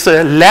group is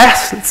the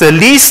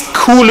least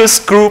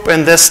coolest group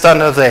in this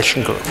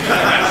standardization group.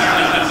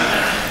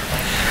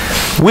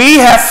 We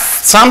have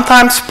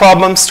sometimes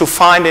problems to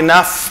find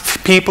enough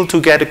people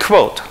to get a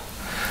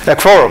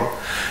quorum,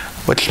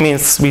 which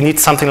means we need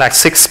something like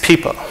 6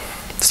 people.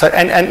 So,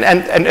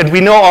 and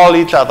we know all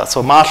each other.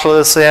 So Marshall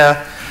is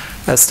there,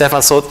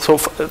 Stefan,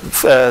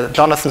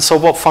 Jonathan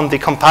Sobok from the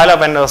compiler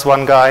vendor is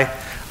one guy.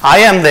 I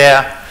am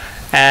there,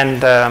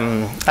 and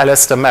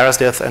Alistair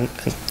Meredith and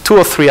 2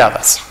 or 3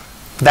 others.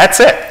 That's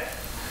it.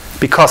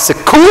 Because the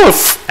cool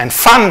and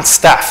fun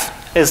stuff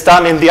is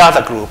done in the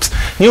other groups.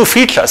 New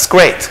features,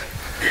 great.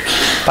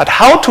 But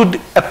how to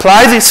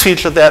apply these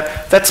features,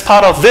 that's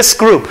part of this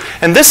group.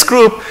 And this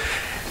group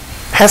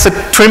has a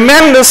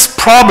tremendous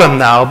problem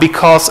now,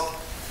 because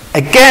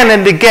again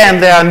and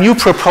again there are new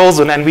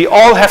proposals and we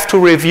all have to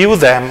review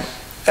them,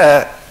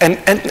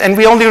 and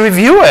we only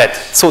review it.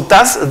 So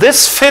does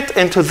this fit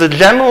into the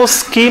general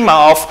schema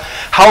of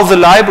how the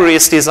library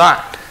is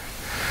designed?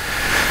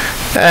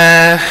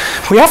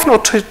 We have no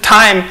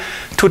time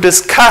to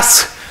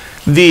discuss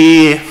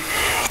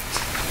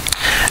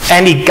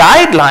any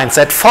guidelines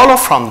that follow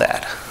from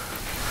that.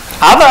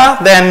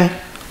 Other than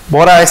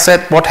what I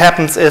said, what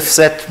happens is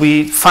that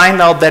we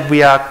find out that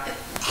we are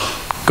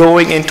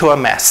going into a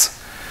mess.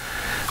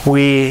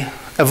 We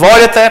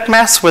avoided that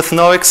mess with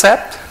no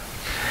accept.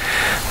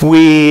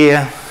 We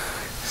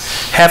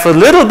have a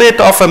little bit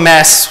of a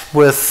mess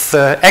with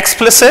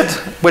explicit,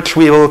 which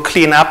we will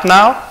clean up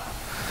now.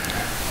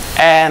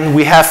 And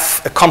we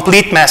have a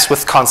complete mess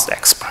with const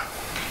exp.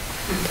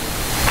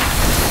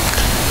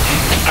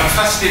 I'm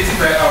fascinated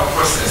by our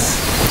process.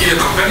 In a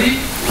company,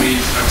 we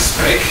have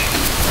spec,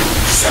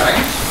 design,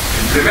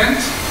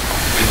 implement,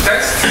 we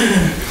test, we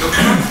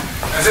document,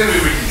 and then we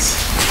release.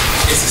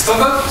 It's a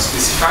standard,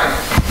 specify,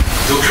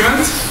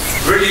 document,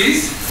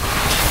 release.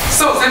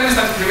 So then we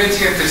start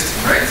implementing and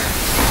testing, right?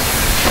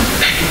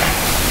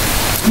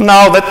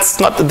 No, that's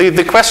not.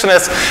 The question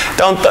is,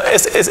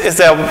 is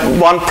there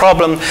one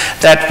problem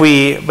that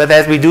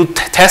we do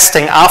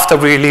testing after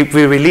we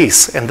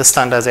release in the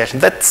standardization?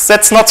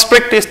 That's not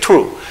strictly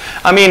true.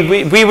 I mean,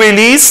 we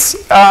release,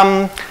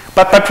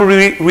 but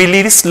we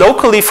release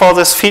locally for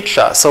this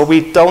feature, so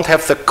we don't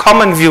have the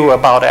common view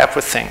about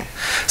everything.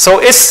 So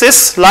is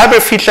this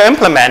library feature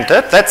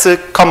implemented? That's a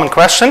common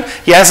question.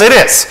 Yes, it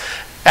is.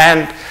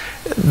 And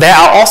there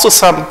are also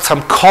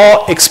some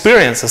core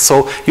experiences.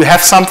 So you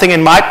have something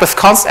in mind with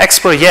const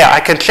exp. Yeah,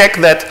 I can check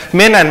that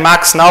min and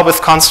max now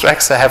with const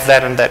exp have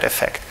that and that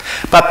effect.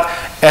 But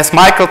as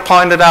Michael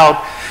pointed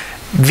out,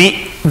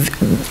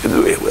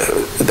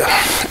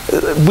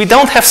 we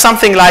don't have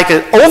something like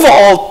an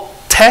overall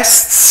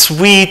test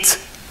suite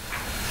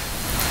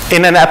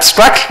in an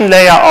abstraction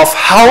layer of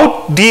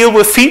how deal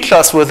with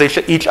features with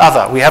each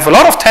other. We have a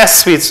lot of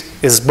test suites,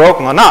 is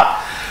broken or not.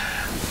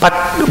 But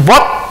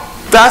what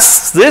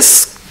does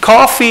this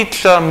core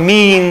feature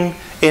mean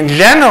in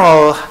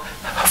general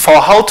for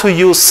how to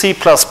use C++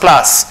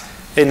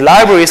 in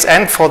libraries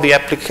and for the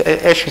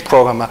application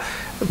programmer?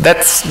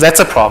 That's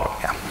a problem,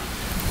 yeah.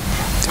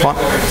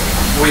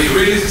 We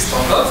release the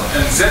standard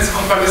and then the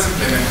compiler is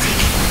implementing.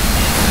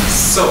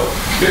 So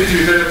maybe it would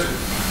be better to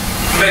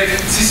make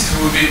this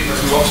will be what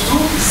we want to do,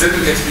 then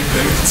we get to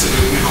implement it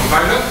in the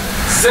compiler,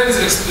 then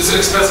the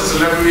experts of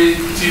the library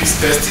teams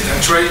test it and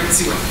try it and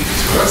see if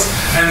it works,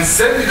 and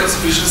then we got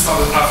sufficient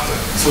standard after.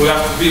 So we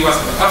have to be one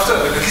standard after,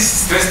 but at least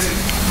it's tested.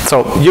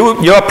 So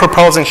your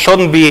proposing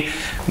shouldn't be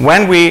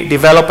when we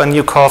develop a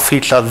new core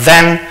feature,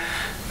 then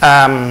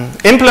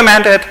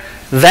implement it,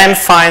 then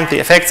find the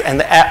effects,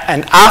 and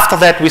after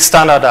that we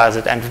standardize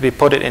it and we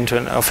put it into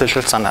an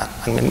official standard.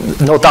 I mean,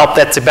 no doubt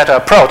that's a better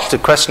approach. The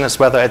question is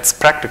whether it's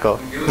practical.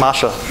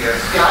 Marshall.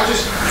 Yeah,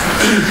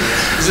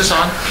 is this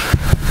on?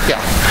 Yeah.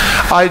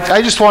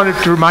 I just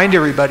wanted to remind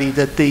everybody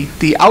that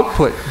the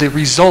output, the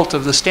result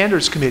of the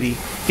standards committee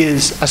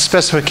is a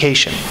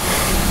specification.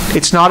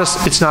 It's not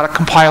a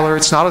compiler,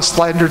 it's not a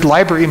standard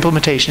library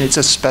implementation, it's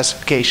a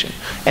specification.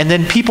 And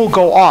then people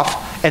go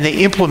off and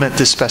they implement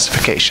this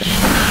specification.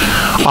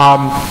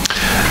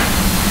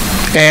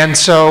 And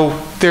so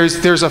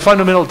there's a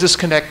fundamental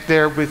disconnect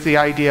there with the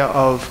idea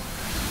of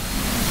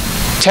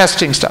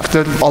testing stuff.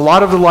 A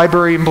lot of the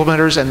library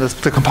implementers and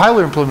the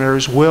compiler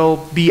implementers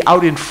will be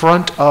out in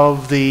front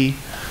of the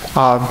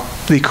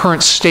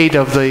current state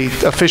of the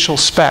official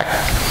spec,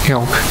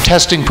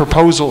 testing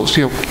proposals,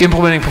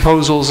 implementing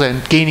proposals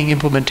and gaining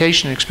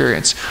implementation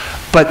experience.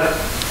 But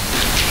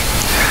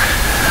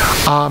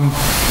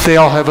they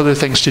all have other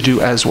things to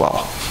do as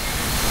well.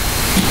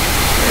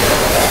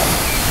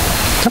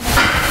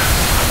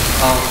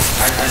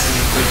 I think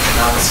we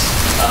cannot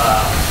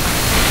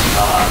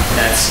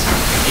that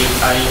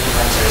AI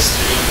implementers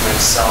to implement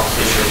some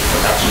feature in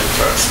production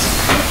first,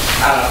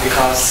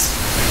 because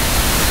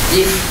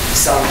if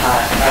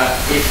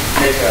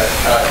later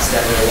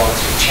that we want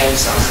to change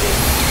something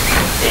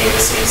in the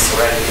things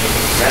already being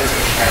implemented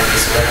and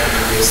it's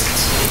already used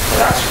in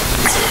production,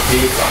 it's a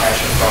big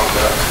pressure from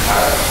the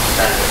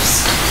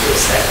vendors to the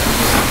standard,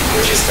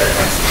 which is very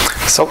bad.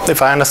 So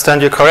if I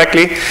understand you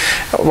correctly,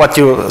 what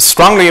you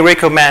strongly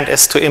recommend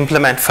is to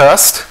implement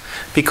first,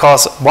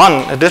 because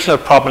one additional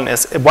problem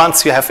is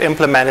once you have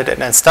implemented it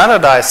and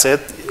standardized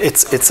it,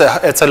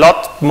 it's a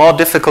lot more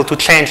difficult to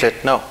change it.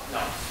 No.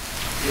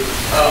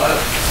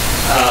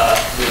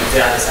 The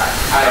other side,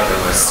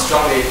 I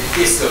strongly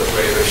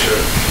disagree we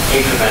should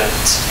implement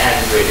and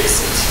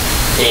release it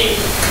in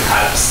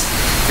compilers,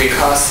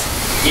 because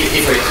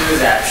if we do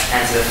that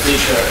and the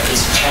feature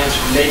is changed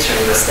later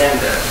in the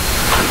standard,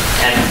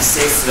 and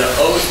since the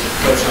old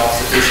version of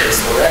the feature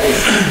is already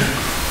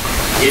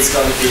it's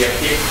going to be a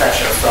big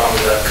pressure from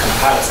the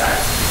compiler side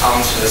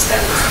onto the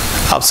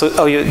standard.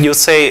 So you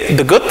say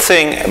the good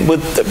thing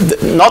with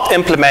not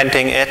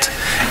implementing it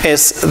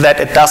is that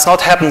it does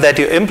not happen that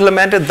you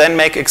implement it, then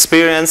make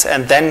experience,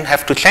 and then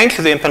have to change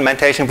the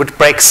implementation, which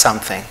breaks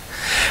something.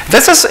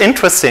 This is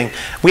interesting.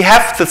 We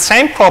have the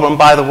same problem,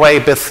 by the way,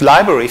 with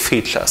library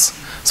features.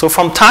 So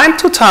from time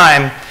to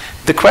time,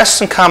 the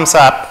question comes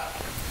up,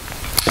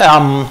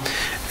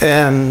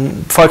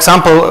 for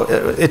example,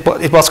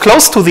 it was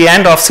close to the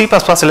end of C++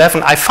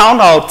 11. I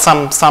found out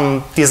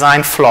some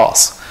design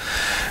flaws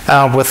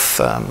with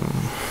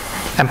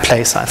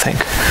mplace, I think.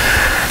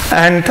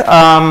 And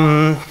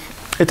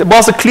it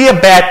was a clear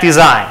bad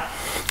design.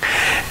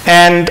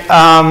 And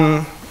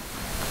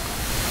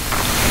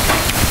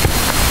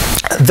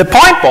The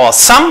point was,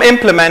 some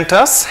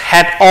implementers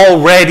had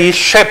already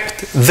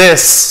shipped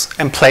this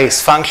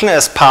emplace function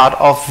as part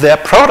of their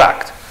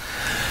product.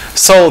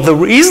 So the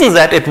reason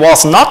that it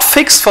was not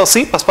fixed for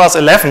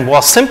C++11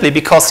 was simply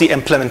because the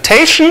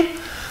implementation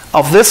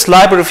of this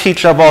library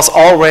feature was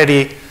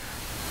already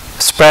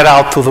spread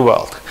out to the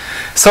world.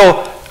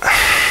 So,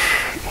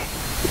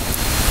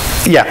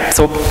 yeah,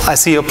 so I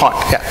see your point,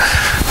 yeah.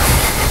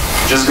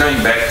 Just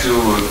going back to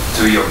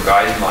your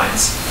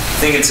guidelines,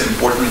 I think it's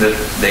important that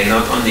they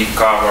not only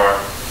cover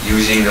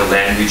using the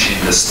language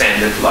in the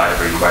standard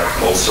library, but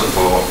also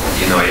for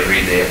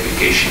everyday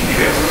application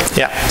development.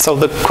 Yeah. So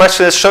the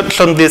question is,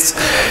 shouldn't these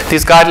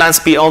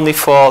guidelines be only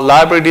for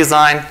library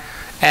design,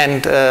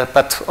 and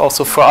but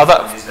also for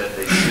other? Is that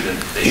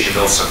they should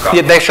also cover.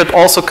 Yeah, they should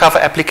also cover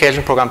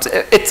application programs.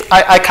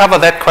 I cover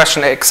that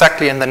question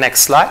exactly in the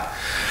next slide.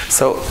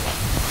 So,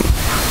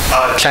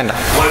 Chanda.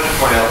 I wanted to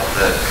point out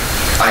that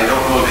I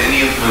don't know of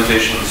any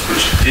implementations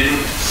which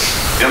didn't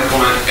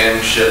implement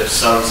and ship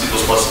some C++11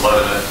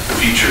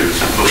 features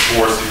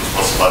before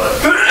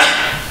C++11.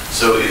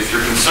 So if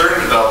you're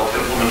concerned about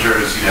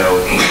implementers,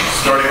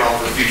 starting off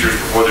with features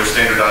before they're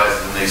standardized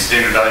and they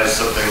standardize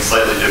something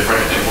slightly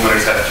different,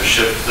 implementers have to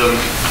ship them.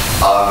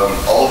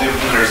 All the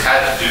implementers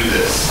had to do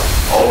this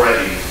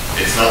already.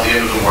 It's not the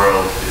end of the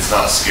world. It's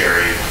not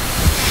scary.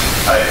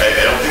 I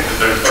don't think that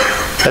there's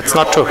That's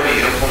not true.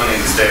 Already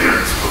implementing the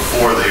standards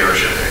before they are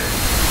shipping.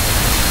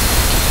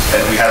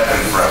 And we have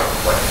been forever.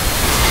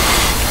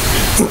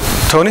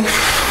 Tony?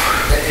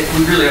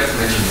 We really have to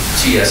mention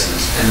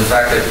TSs and the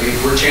fact that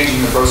we're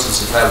changing the process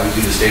of how we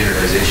do the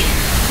standardization.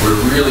 We're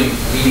really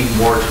leaning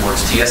more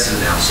towards TSs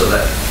now, so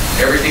that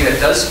everything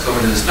that does go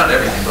into this, not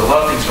everything, but a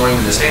lot of things going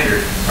into the standard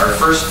are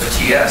first a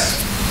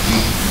TS. We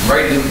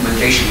write an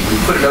implementation, we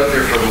put it out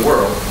there for the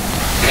world,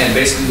 and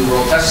basically the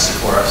world tests it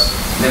for us.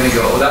 And then we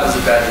go, oh, that was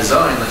a bad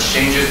design, let's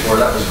change it,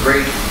 or that was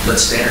great,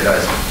 let's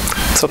standardize it.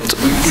 So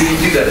we didn't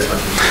do that as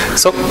much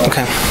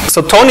as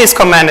So Tony's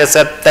comment is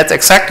that that's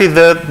exactly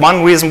the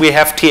one reason we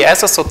have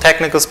TSs, so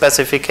technical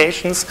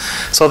specifications,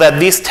 so that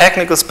these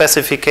technical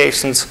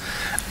specifications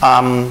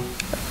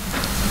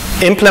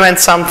implement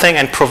something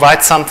and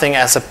provide something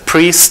as a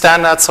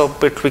pre-standard, so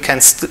that we can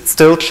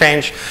still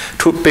change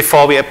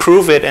before we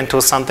approve it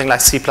into something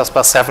like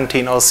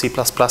C++17 or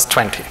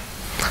C++20.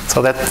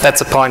 So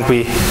that's a point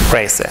we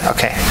raised there.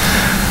 Okay.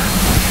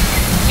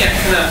 Yeah,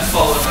 kind of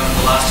follow up on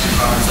the last two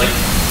comments. Like,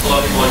 a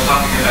lot of people are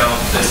talking about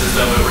this as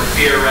though it were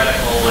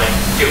theoretical. Like,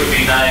 it would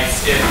be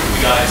nice if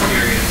we got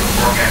experience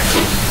before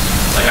actually.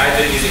 Like, I've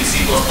been using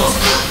C++ 14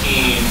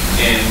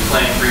 in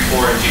Clang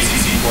 3.4 and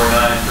GCC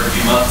 4.9 for a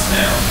few months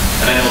now,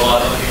 and I know a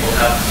lot of other people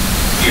have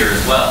here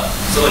as well.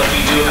 So, like, we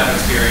do have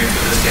experience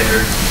with this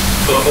standard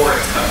before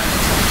it's coming.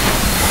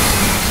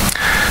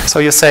 So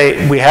you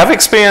say we have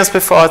experience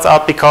before it's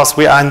out because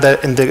we are in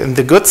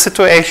the good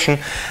situation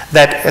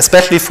that,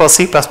 especially for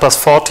C++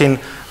 14,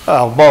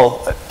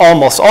 well,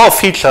 almost all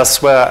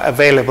features were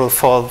available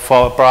for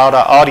a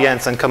broader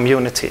audience and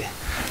community.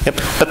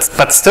 Yep.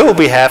 But still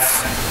we have,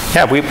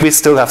 we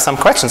still have some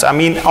questions. I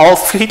mean, all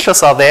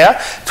features are there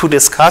to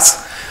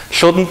discuss.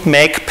 Shouldn't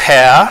make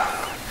pair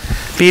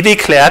be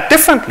declared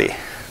differently?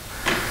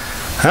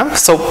 Huh?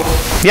 So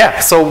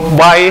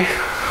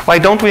why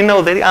don't we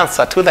know the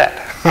answer to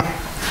that?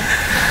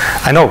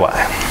 I know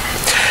why.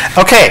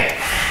 Okay.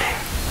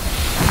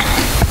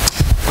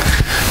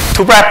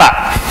 To wrap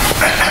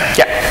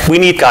up, we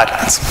need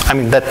guidelines. I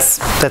mean, that's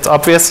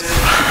obvious.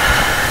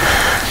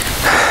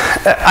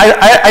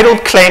 I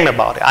don't claim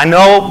about it. I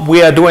know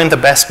we are doing the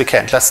best we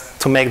can,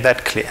 just to make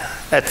that clear.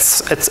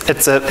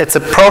 It's a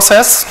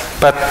process,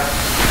 but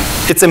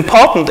it's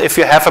important if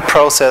you have a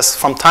process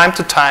from time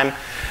to time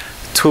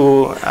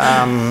to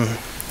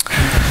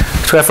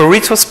have a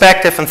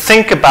retrospective and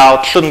think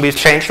about, shouldn't we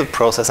change the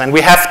process? And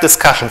we have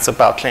discussions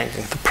about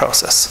changing the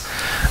process.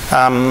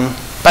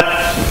 But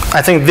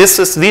I think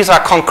these are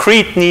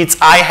concrete needs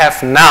I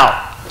have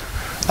now,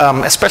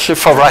 especially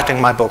for writing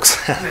my books.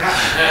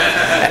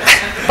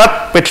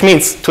 But which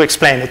means to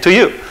explain it to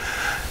you,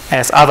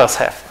 as others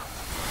have.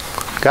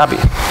 Gabi.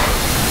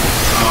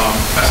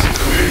 As a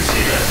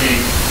community, I think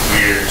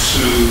we're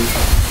too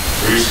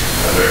risk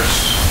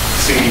averse,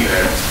 thinking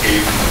that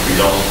if we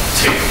don't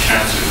take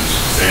chances,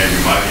 then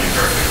we might be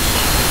imperfect.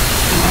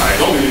 I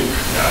don't believe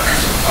that.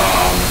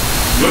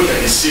 Look at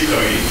the C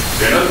community.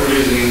 They're not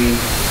releasing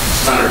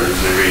standards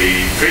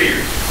every 3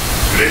 years.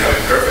 Do they have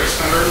a perfect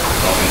standard? I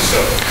don't think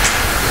so.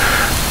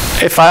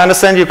 If I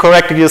understand you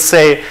correctly, you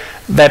say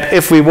that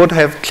if we would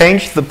have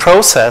changed the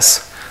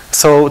process,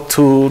 so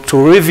to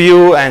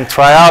review and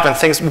try out and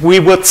things, we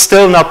would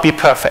still not be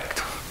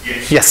perfect.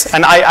 Yes,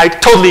 and I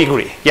totally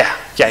agree. Yeah.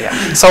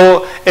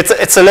 So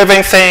it's a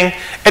living thing.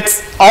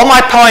 All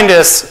my point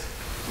is,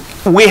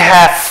 we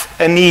have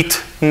a need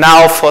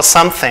now for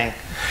something,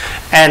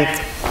 and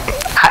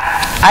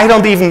I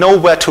don't even know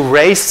where to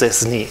raise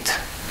this need.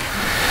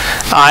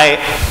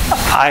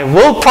 I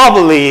will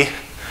probably,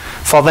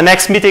 for the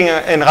next meeting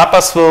in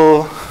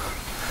Rapperswil,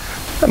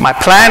 my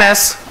plan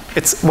is,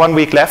 it's 1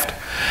 week left,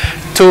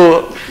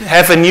 to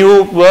have a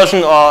new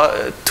version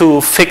or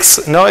to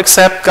fix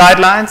no-except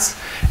guidelines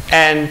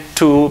and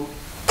to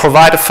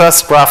provide a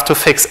first draft to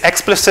fix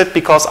explicit,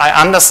 because I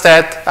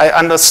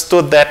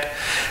understood that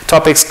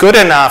topics good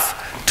enough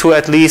to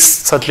at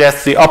least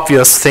suggest the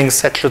obvious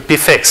things that should be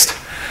fixed.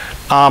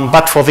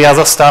 But for the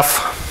other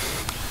stuff,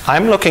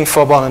 I'm looking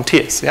for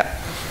volunteers, yeah.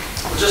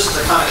 Well, just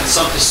to kind of, in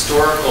some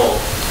historical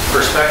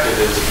perspective,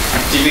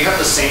 did we have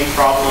the same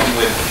problem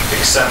with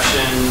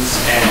exceptions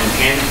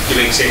and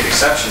giving safe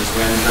exceptions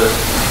when the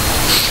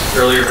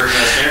earlier version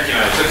of the standard came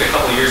out? It took a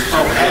couple of years to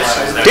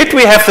realize that. Did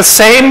we have the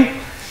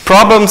same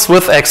problems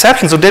with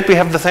exceptions, or did we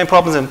have the same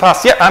problems in the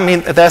past? Yeah, I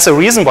mean, there's a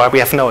reason why we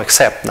have no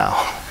except now.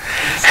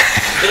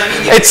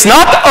 It's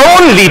not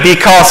only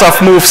because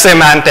of move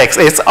semantics,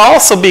 it's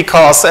also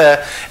because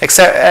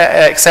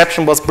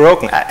exception was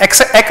broken.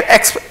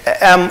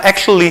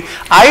 Actually,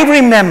 I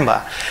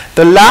remember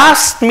the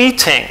last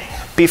meeting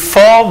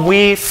before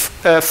we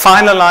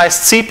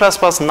finalized C++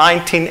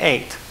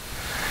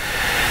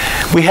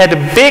 19.8. We had a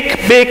big,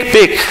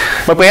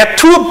 but we had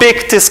two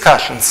big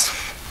discussions.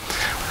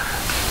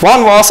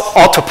 One was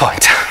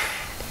auto-point,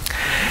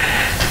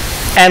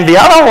 and the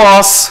other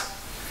was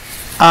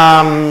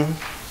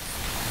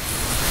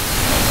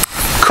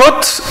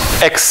could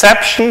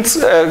exceptions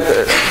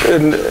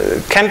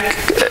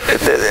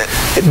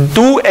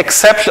do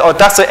exception, or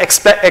does the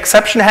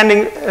exception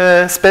handling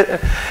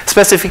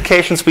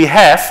specifications we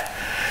have,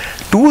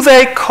 do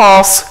they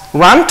cause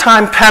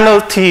runtime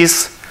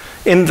penalties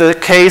in the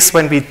case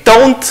when we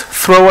don't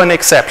throw an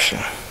exception?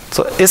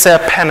 So is there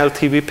a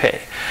penalty we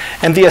pay?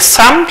 And the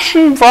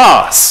assumption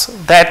was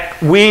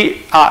that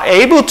we are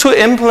able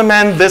to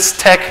implement this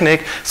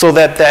technique so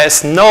that there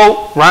is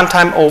no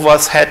runtime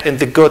overhead in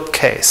the good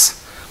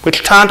case,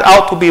 which turned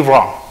out to be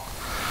wrong.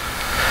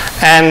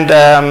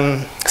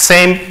 And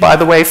same, by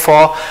the way,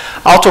 for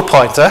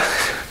auto-pointer.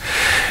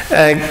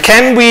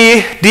 Can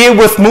we deal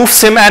with move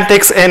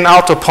semantics in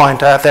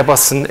auto-pointer? There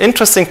was an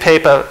interesting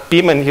paper,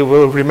 Beeman, you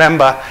will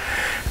remember.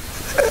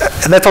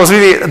 That was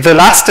really the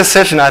last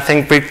decision, I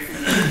think,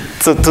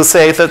 to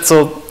say that.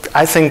 So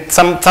I think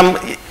some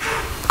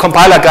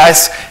compiler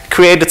guys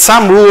created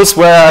some rules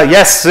where,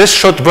 yes, this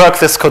should work,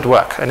 this could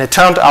work. And it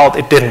turned out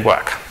it didn't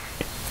work.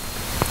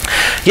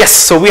 Yes,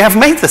 so we have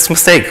made this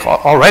mistake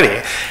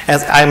already.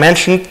 As I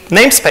mentioned,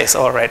 namespace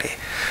already.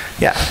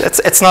 Yeah,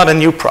 it's not a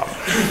new problem.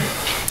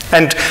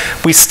 And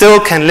we still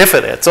can live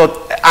with it.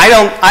 So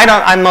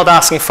I'm not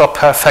asking for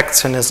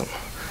perfectionism.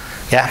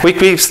 Yeah,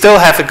 we still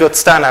have a good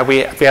standard.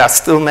 We are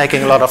still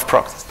making a lot of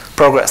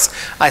progress.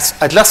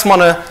 I just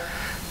want to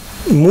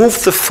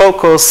move the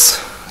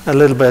focus a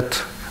little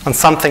bit on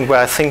something where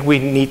I think we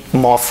need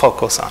more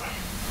focus on.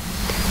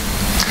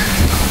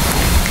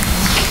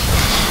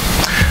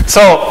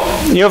 So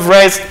you've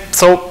raised,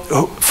 so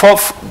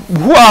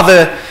who are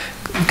the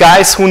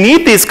guys who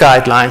need these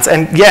guidelines?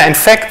 And yeah, in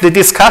fact, the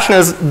discussion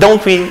is,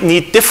 don't we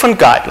need different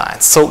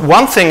guidelines? So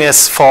one thing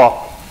is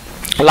for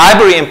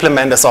library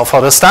implementers, or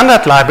for the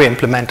standard library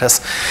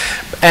implementers.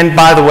 And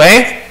by the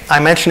way, I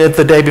mentioned it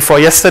the day before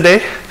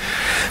yesterday,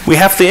 we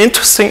have the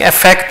interesting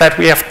effect that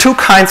we have two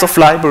kinds of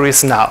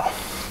libraries now.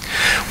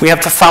 We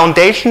have the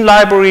foundation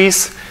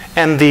libraries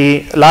and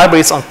the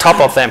libraries on top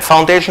of them.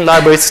 Foundation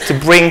libraries to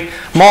bring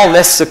more or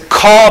less the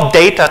core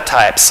data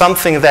type,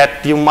 something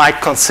that you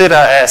might consider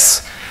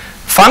as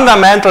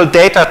fundamental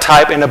data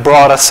type in a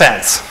broader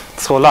sense.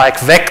 So like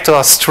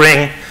vector,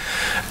 string,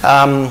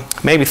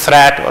 maybe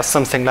thread or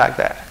something like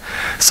that.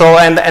 So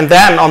and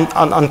then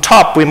on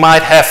top we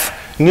might have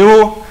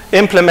new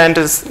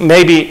implementers,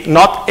 maybe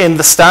not in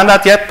the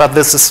standard yet, but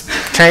this is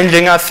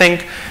changing, I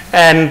think.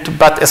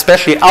 But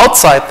especially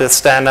outside the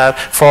standard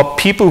for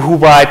people who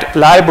write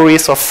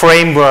libraries or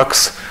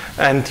frameworks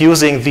and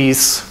using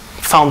these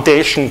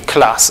foundation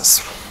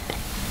classes.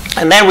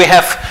 And then we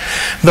have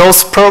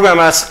those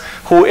programmers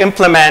who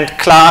implement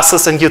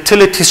classes and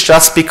utilities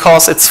just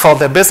because it's for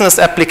their business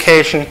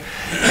application.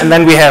 And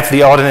then we have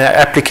the ordinary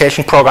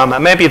application programmer.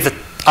 Maybe the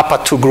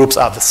upper two groups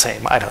are the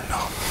same, I don't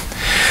know.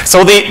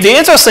 So the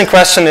interesting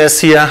question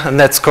is here, and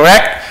that's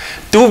correct,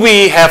 do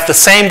we have the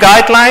same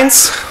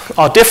guidelines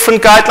or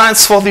different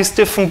guidelines for these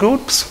different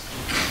groups?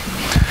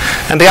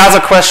 And the other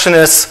question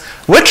is,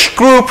 which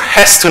group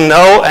has to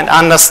know and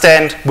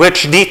understand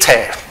which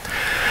detail?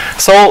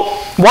 So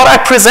what I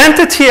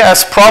presented here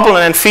as problem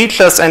and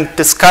features and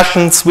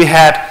discussions we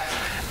had,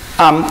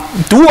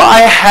 do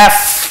I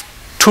have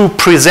to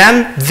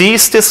present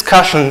these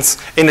discussions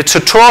in a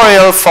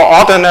tutorial for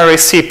ordinary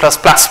C++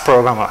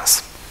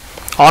 programmers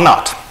or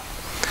not?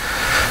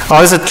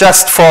 Or is it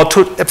just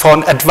for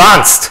an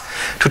advanced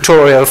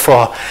tutorial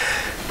for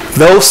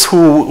those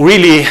who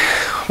really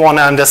want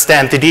to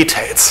understand the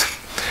details?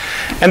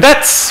 And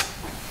that's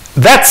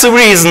the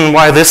reason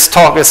why this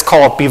talk is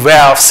called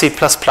Beware of C++.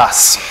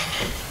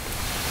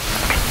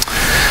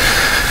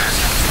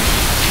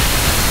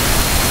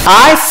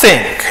 I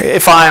think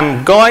if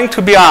I'm going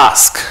to be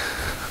asked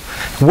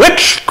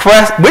which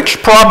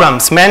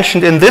problems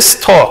mentioned in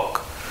this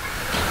talk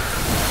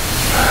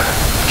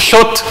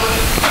should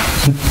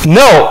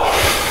know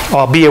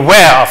or be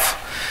aware of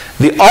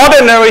the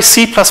ordinary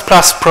C++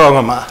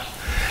 programmer,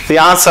 the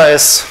answer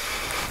is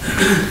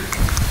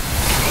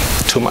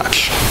too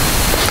much.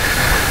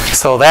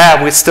 So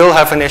there we still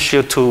have an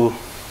issue to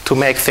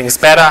make things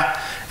better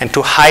and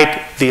to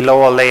hide the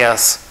lower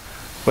layers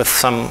with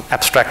some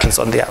abstractions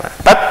on the other.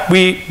 But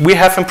we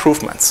have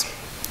improvements,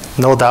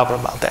 no doubt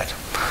about that.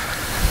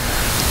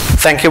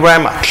 Thank you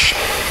very much.